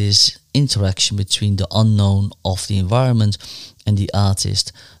is this interaction between the unknown of the environment and the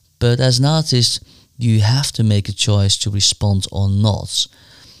artist. But as an artist, you have to make a choice to respond or not,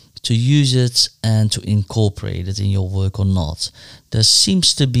 to use it and to incorporate it in your work or not. There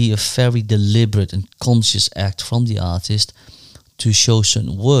seems to be a very deliberate and conscious act from the artist to show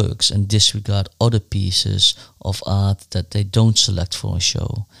certain works and disregard other pieces of art that they don't select for a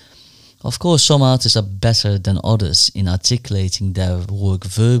show. Of course, some artists are better than others in articulating their work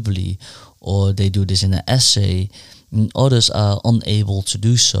verbally, or they do this in an essay, and others are unable to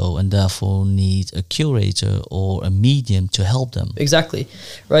do so and therefore need a curator or a medium to help them. Exactly,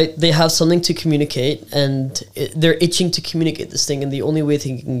 right? They have something to communicate, and they're itching to communicate this thing, and the only way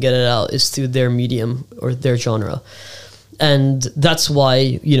they can get it out is through their medium or their genre. And that's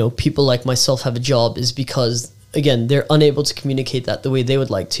why, you know, people like myself have a job, is because, again, they're unable to communicate that the way they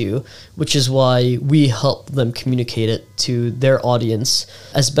would like to, which is why we help them communicate it to their audience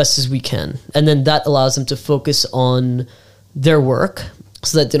as best as we can. And then that allows them to focus on their work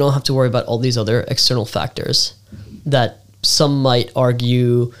so that they don't have to worry about all these other external factors that some might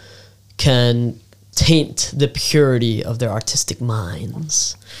argue can taint the purity of their artistic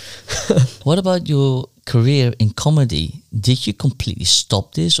minds. What about your career in comedy? Did you completely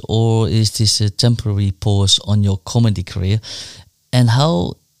stop this, or is this a temporary pause on your comedy career? And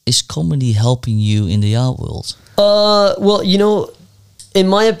how is comedy helping you in the art world? Well, you know, in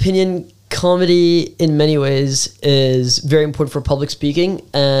my opinion, comedy in many ways is very important for public speaking,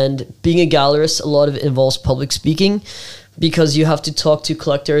 and being a gallerist, a lot of it involves public speaking because you have to talk to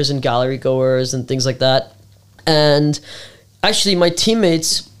collectors and gallery goers and things like that. And actually, my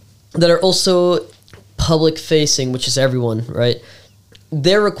teammates that are also public facing, which is everyone, right?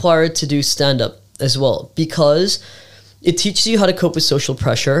 They're required to do stand-up as well, because it teaches you how to cope with social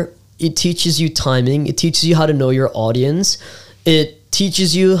pressure. It teaches you timing. It teaches you how to know your audience. It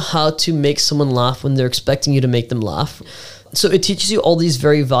teaches you how to make someone laugh when they're expecting you to make them laugh. So it teaches you all these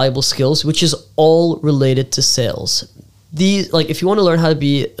very valuable skills, which is all related to sales. Like, if you want to learn how to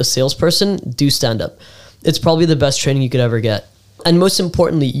be a salesperson, do stand-up. It's probably the best training you could ever get. And most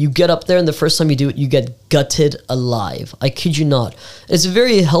importantly, you get up there, and the first time you do it, you get gutted alive. I kid you not. It's a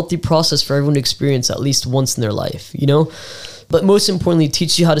very healthy process for everyone to experience at least once in their life, you know? But most importantly, it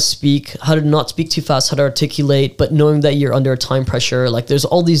teaches you how to speak, how to not speak too fast, how to articulate, but knowing that you're under time pressure. Like, there's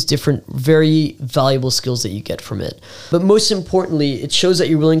all these different, very valuable skills that you get from it. But most importantly, it shows that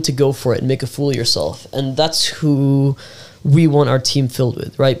you're willing to go for it and make a fool of yourself. And that's who we want our team filled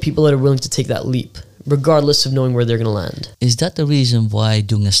with, right? People that are willing to take that leap, regardless of knowing where they're going to land. Is that the reason why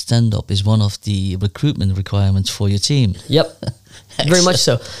doing a stand-up is one of the recruitment requirements for your team? Yep. Very much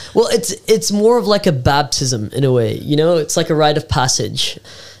so. Well, it's more of like a baptism in a way, you know? It's like a rite of passage.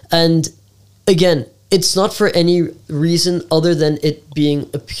 And again, it's not for any reason other than it being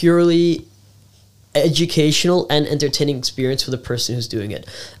a purely educational and entertaining experience for the person who's doing it.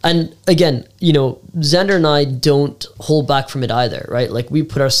 And again, you know, Xander and I don't hold back from it either, right? Like, we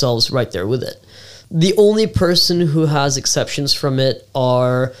put ourselves right there with it. The only person who has exceptions from it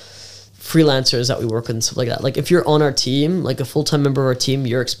are freelancers that we work with and stuff like that. Like, if you're on our team, like a full-time member of our team,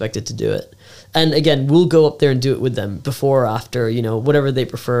 you're expected to do it. And again, we'll go up there and do it with them before or after, you know, whatever they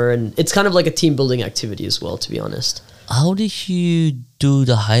prefer. And it's kind of like a team building activity as well, to be honest. How did you do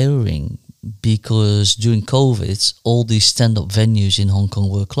the hiring? Because during COVID, all these stand-up venues in Hong Kong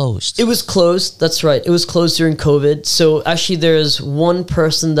were closed. It was closed, that's right. It was closed during COVID. So actually there's one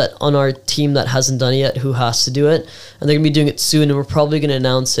person that on our team that hasn't done it yet who has to do it. And they're going to be doing it soon, and we're probably going to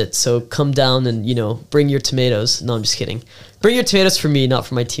announce it. So come down and, you know, bring your tomatoes. No, I'm just kidding. Bring your tomatoes for me, not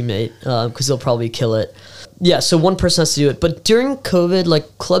for my teammate, because they'll probably kill it. Yeah, so one person has to do it. But during COVID,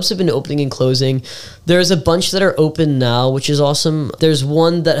 like clubs have been opening and closing. There's a bunch that are open now, which is awesome. There's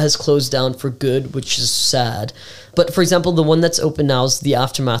one that has closed down for good, which is sad. But for example, the one that's open now is the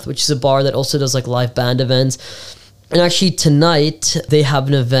Aftermath, which is a bar that also does like live band events. And actually tonight they have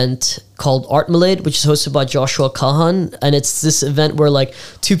an event called Art Malade, which is hosted by Joshua Kahan. And it's this event where like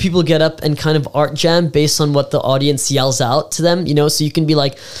two people get up and kind of art jam based on what the audience yells out to them, you know? So you can be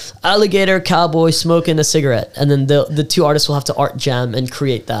like alligator, cowboy, smoking a cigarette. And then the two artists will have to art jam and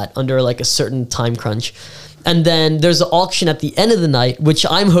create that under like a certain time crunch. And then there's an auction at the end of the night, which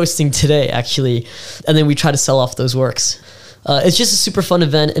I'm hosting today actually. And then we try to sell off those works. It's just a super fun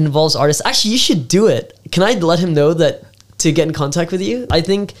event. It involves artists. Actually, you should do it. Can I let him know that to get in contact with you? I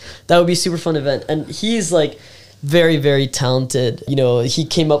think that would be a super fun event. And he's like very, very talented. You know, he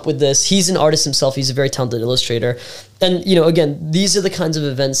came up with this. He's an artist himself. He's a very talented illustrator. And, you know, again, these are the kinds of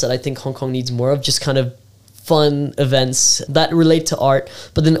events that I think Hong Kong needs more of, just kind of fun events that relate to art.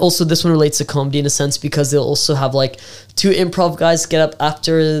 But then also this one relates to comedy in a sense, because they'll also have like two improv guys get up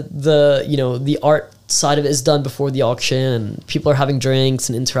after the, you know, the art side of it is done before the auction, and people are having drinks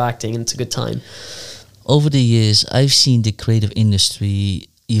and interacting, and it's a good time. Over the years, I've seen the creative industry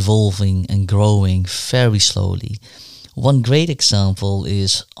evolving and growing very slowly. One great example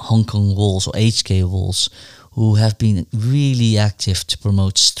is Hong Kong Walls, or HK Walls, who have been really active to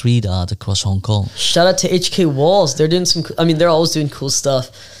promote street art across Hong Kong. Shout out to HK Walls. They're doing some, I mean, they're always doing cool stuff.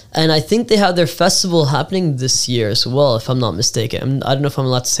 And I think they have their festival happening this year as well, if I'm not mistaken. I don't know if I'm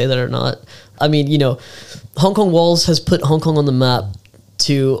allowed to say that or not. I mean, you know, Hong Kong Walls has put Hong Kong on the map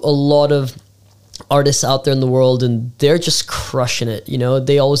to a lot of artists out there in the world, and they're just crushing it. You know,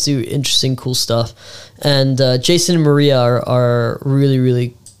 they always do interesting, cool stuff. And Jason and Maria are really,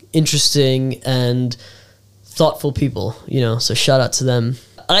 really interesting and thoughtful people, you know, so shout out to them.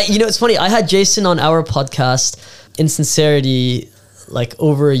 You know, it's funny, I had Jason on our podcast in sincerity like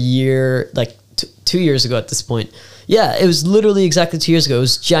over a year, like 2 years ago at this point. Yeah, it was literally exactly 2 years ago. It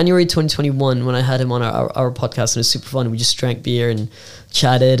was January 2021 when I had him on our podcast, and it was super fun. We just drank beer and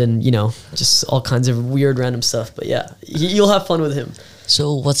chatted and, you know, just all kinds of weird random stuff. But yeah, you'll have fun with him.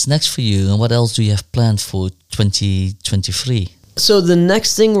 So what's next for you, and what else do you have planned for 2023? So the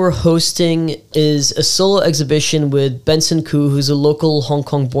next thing we're hosting is a solo exhibition with Benson Koo, who's a local Hong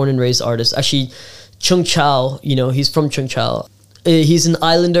Kong born and raised artist. Actually, Chung Chau, you know, he's from Chung Chau. He's an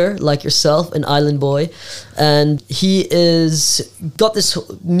islander like yourself, an island boy, and he is got this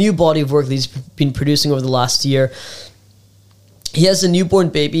new body of work that he's been producing over the last year. He has a newborn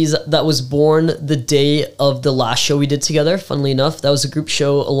baby that was born the day of the last show we did together, funnily enough. That was a group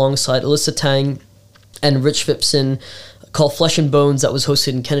show alongside Alyssa Tang and Rich Phipson called Flesh and Bones that was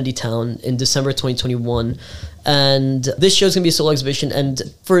hosted in Kennedy Town in December 2021. And this show is going to be a solo exhibition. And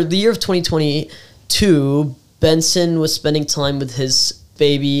for the year of 2022, Benson was spending time with his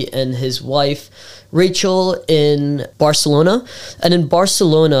baby and his wife, Rachel, in Barcelona. And in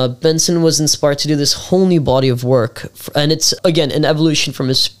Barcelona, Benson was inspired to do this whole new body of work. And it's, again, an evolution from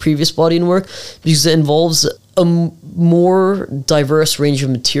his previous body and work, because it involves a more diverse range of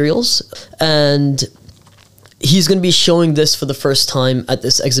materials. And he's going to be showing this for the first time at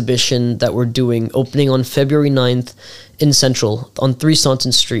this exhibition that we're doing, opening on February 9th in Central on 3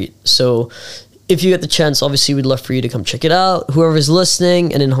 Staunton Street. So if you get the chance, obviously we'd love for you to come check it out. Whoever's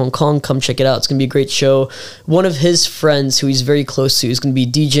listening and in Hong Kong, come check it out. It's going to be a great show. One of his friends who he's very close to is going to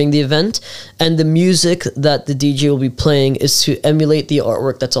be DJing the event. And the music that the DJ will be playing is to emulate the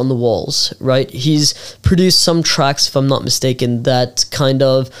artwork that's on the walls, right? He's produced some tracks, if I'm not mistaken, that kind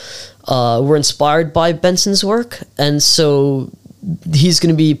of were inspired by Benson's work. And so he's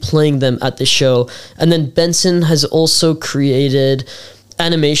going to be playing them at the show. And then Benson has also created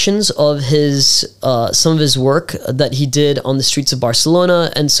animations of his some of his work that he did on the streets of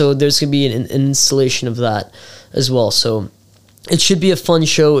Barcelona, and so there's going to be an installation of that as well. So it should be a fun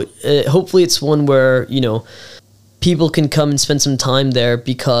show. Hopefully it's one where, you know, people can come and spend some time there,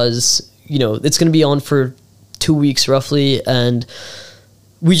 because, you know, it's going to be on for 2 weeks roughly, and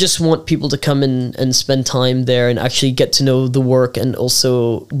we just want people to come in and spend time there and actually get to know the work, and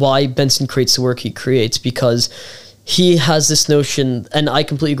also why Benson creates the work he creates, because he has this notion, and I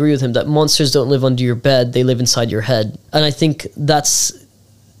completely agree with him, that monsters don't live under your bed, they live inside your head. And I think that's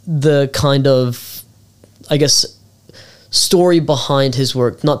the kind of, I guess, story behind his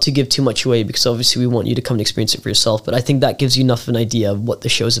work, not to give too much away, because obviously we want you to come and experience it for yourself, but I think that gives you enough of an idea of what the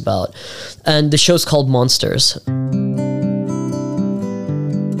show's about. And the show's called Monsters.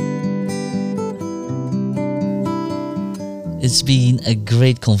 It's been a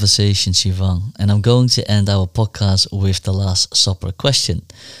great conversation, Shivang, and I'm going to end our podcast with the last supper question.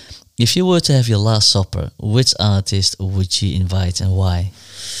 If you were to have your last supper, which artist would you invite and why?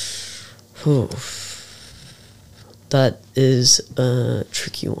 Ooh, that is a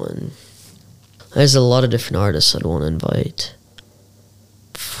tricky one. There's a lot of different artists I'd want to invite.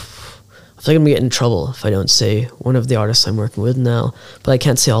 I feel like I'm going to get in trouble if I don't say one of the artists I'm working with now, but I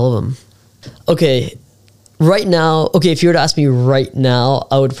can't say all of them. Okay, right now, if you were to ask me right now,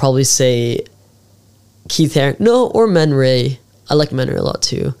 I would probably say Keith Haring. No, or Man Ray. I like Man Ray a lot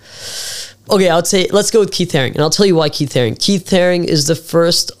too. Okay, I would say, let's go with Keith Haring, and I'll tell you why Keith Haring. Keith Haring is the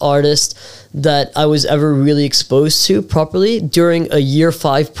first artist that I was ever really exposed to properly during a year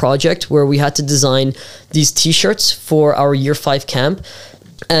 5 project where we had to design these t-shirts for our year 5 camp.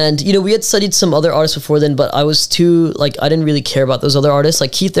 And, we had studied some other artists before then, but I was too, I didn't really care about those other artists.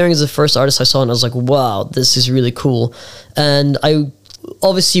 Keith Haring is the first artist I saw, and I was like, wow, this is really cool. And I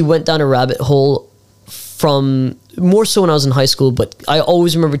obviously went down a rabbit hole from more so when I was in high school, but I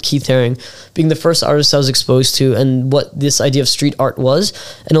always remembered Keith Haring being the first artist I was exposed to and what this idea of street art was,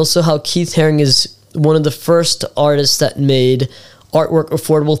 and also how Keith Haring is one of the first artists that made artwork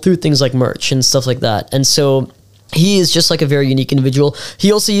affordable through things like merch and stuff like that. And so he is just a very unique individual.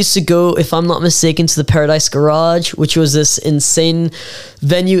 He also used to go, if I'm not mistaken, to the Paradise Garage, which was this insane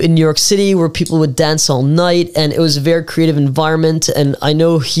venue in New York City where people would dance all night, and it was a very creative environment. And I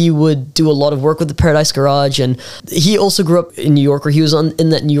know he would do a lot of work with the Paradise Garage, and he also grew up in New York, where he was in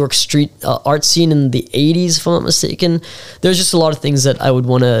that New York street art scene in the 80s, if I'm not mistaken. There's just a lot of things that I would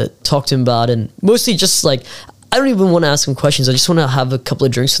want to talk to him about, and mostly just I don't even want to ask him questions. I just want to have a couple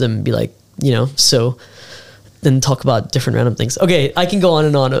of drinks with him and be so... then talk about different random things. Okay, I can go on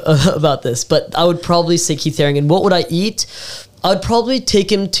and on about this, but I would probably say Keith Haring. And what would I eat? I would probably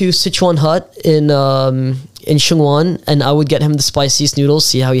take him to Sichuan Hut in Shingwan, and I would get him the spiciest noodles,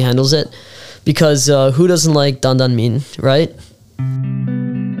 see how he handles it. Because who doesn't like dan dan min, right?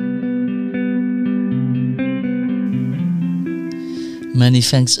 Many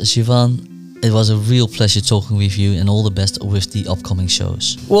thanks, Shivang. It was a real pleasure talking with you, and all the best with the upcoming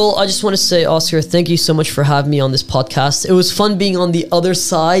shows. Well, I just want to say, Oscar, thank you so much for having me on this podcast. It was fun being on the other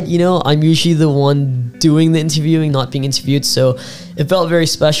side. I'm usually the one doing the interviewing, not being interviewed. So it felt very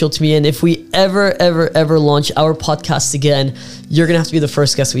special to me. And if we ever launch our podcast again, you're going to have to be the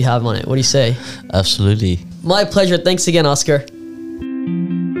first guest we have on it. What do you say? Absolutely. My pleasure. Thanks again, Oscar.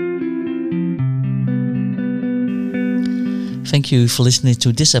 Thank you for listening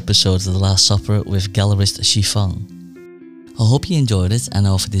to this episode of The Last Supper with gallerist Shivang. I hope you enjoyed it, and I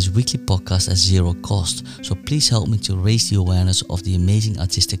offer this weekly podcast at zero cost, so please help me to raise the awareness of the amazing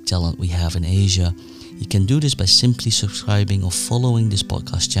artistic talent we have in Asia. You can do this by simply subscribing or following this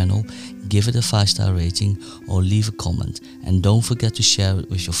podcast channel, give it a 5-star rating, or leave a comment, and don't forget to share it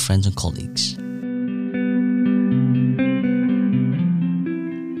with your friends and colleagues.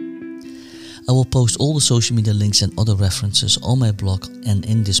 I will post all the social media links and other references on my blog and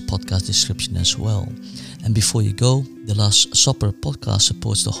in this podcast description as well. And before you go, The Last Supper podcast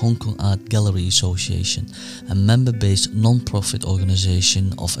supports the Hong Kong Art Gallery Association, a member-based non-profit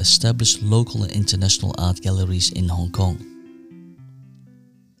organization of established local and international art galleries in Hong Kong.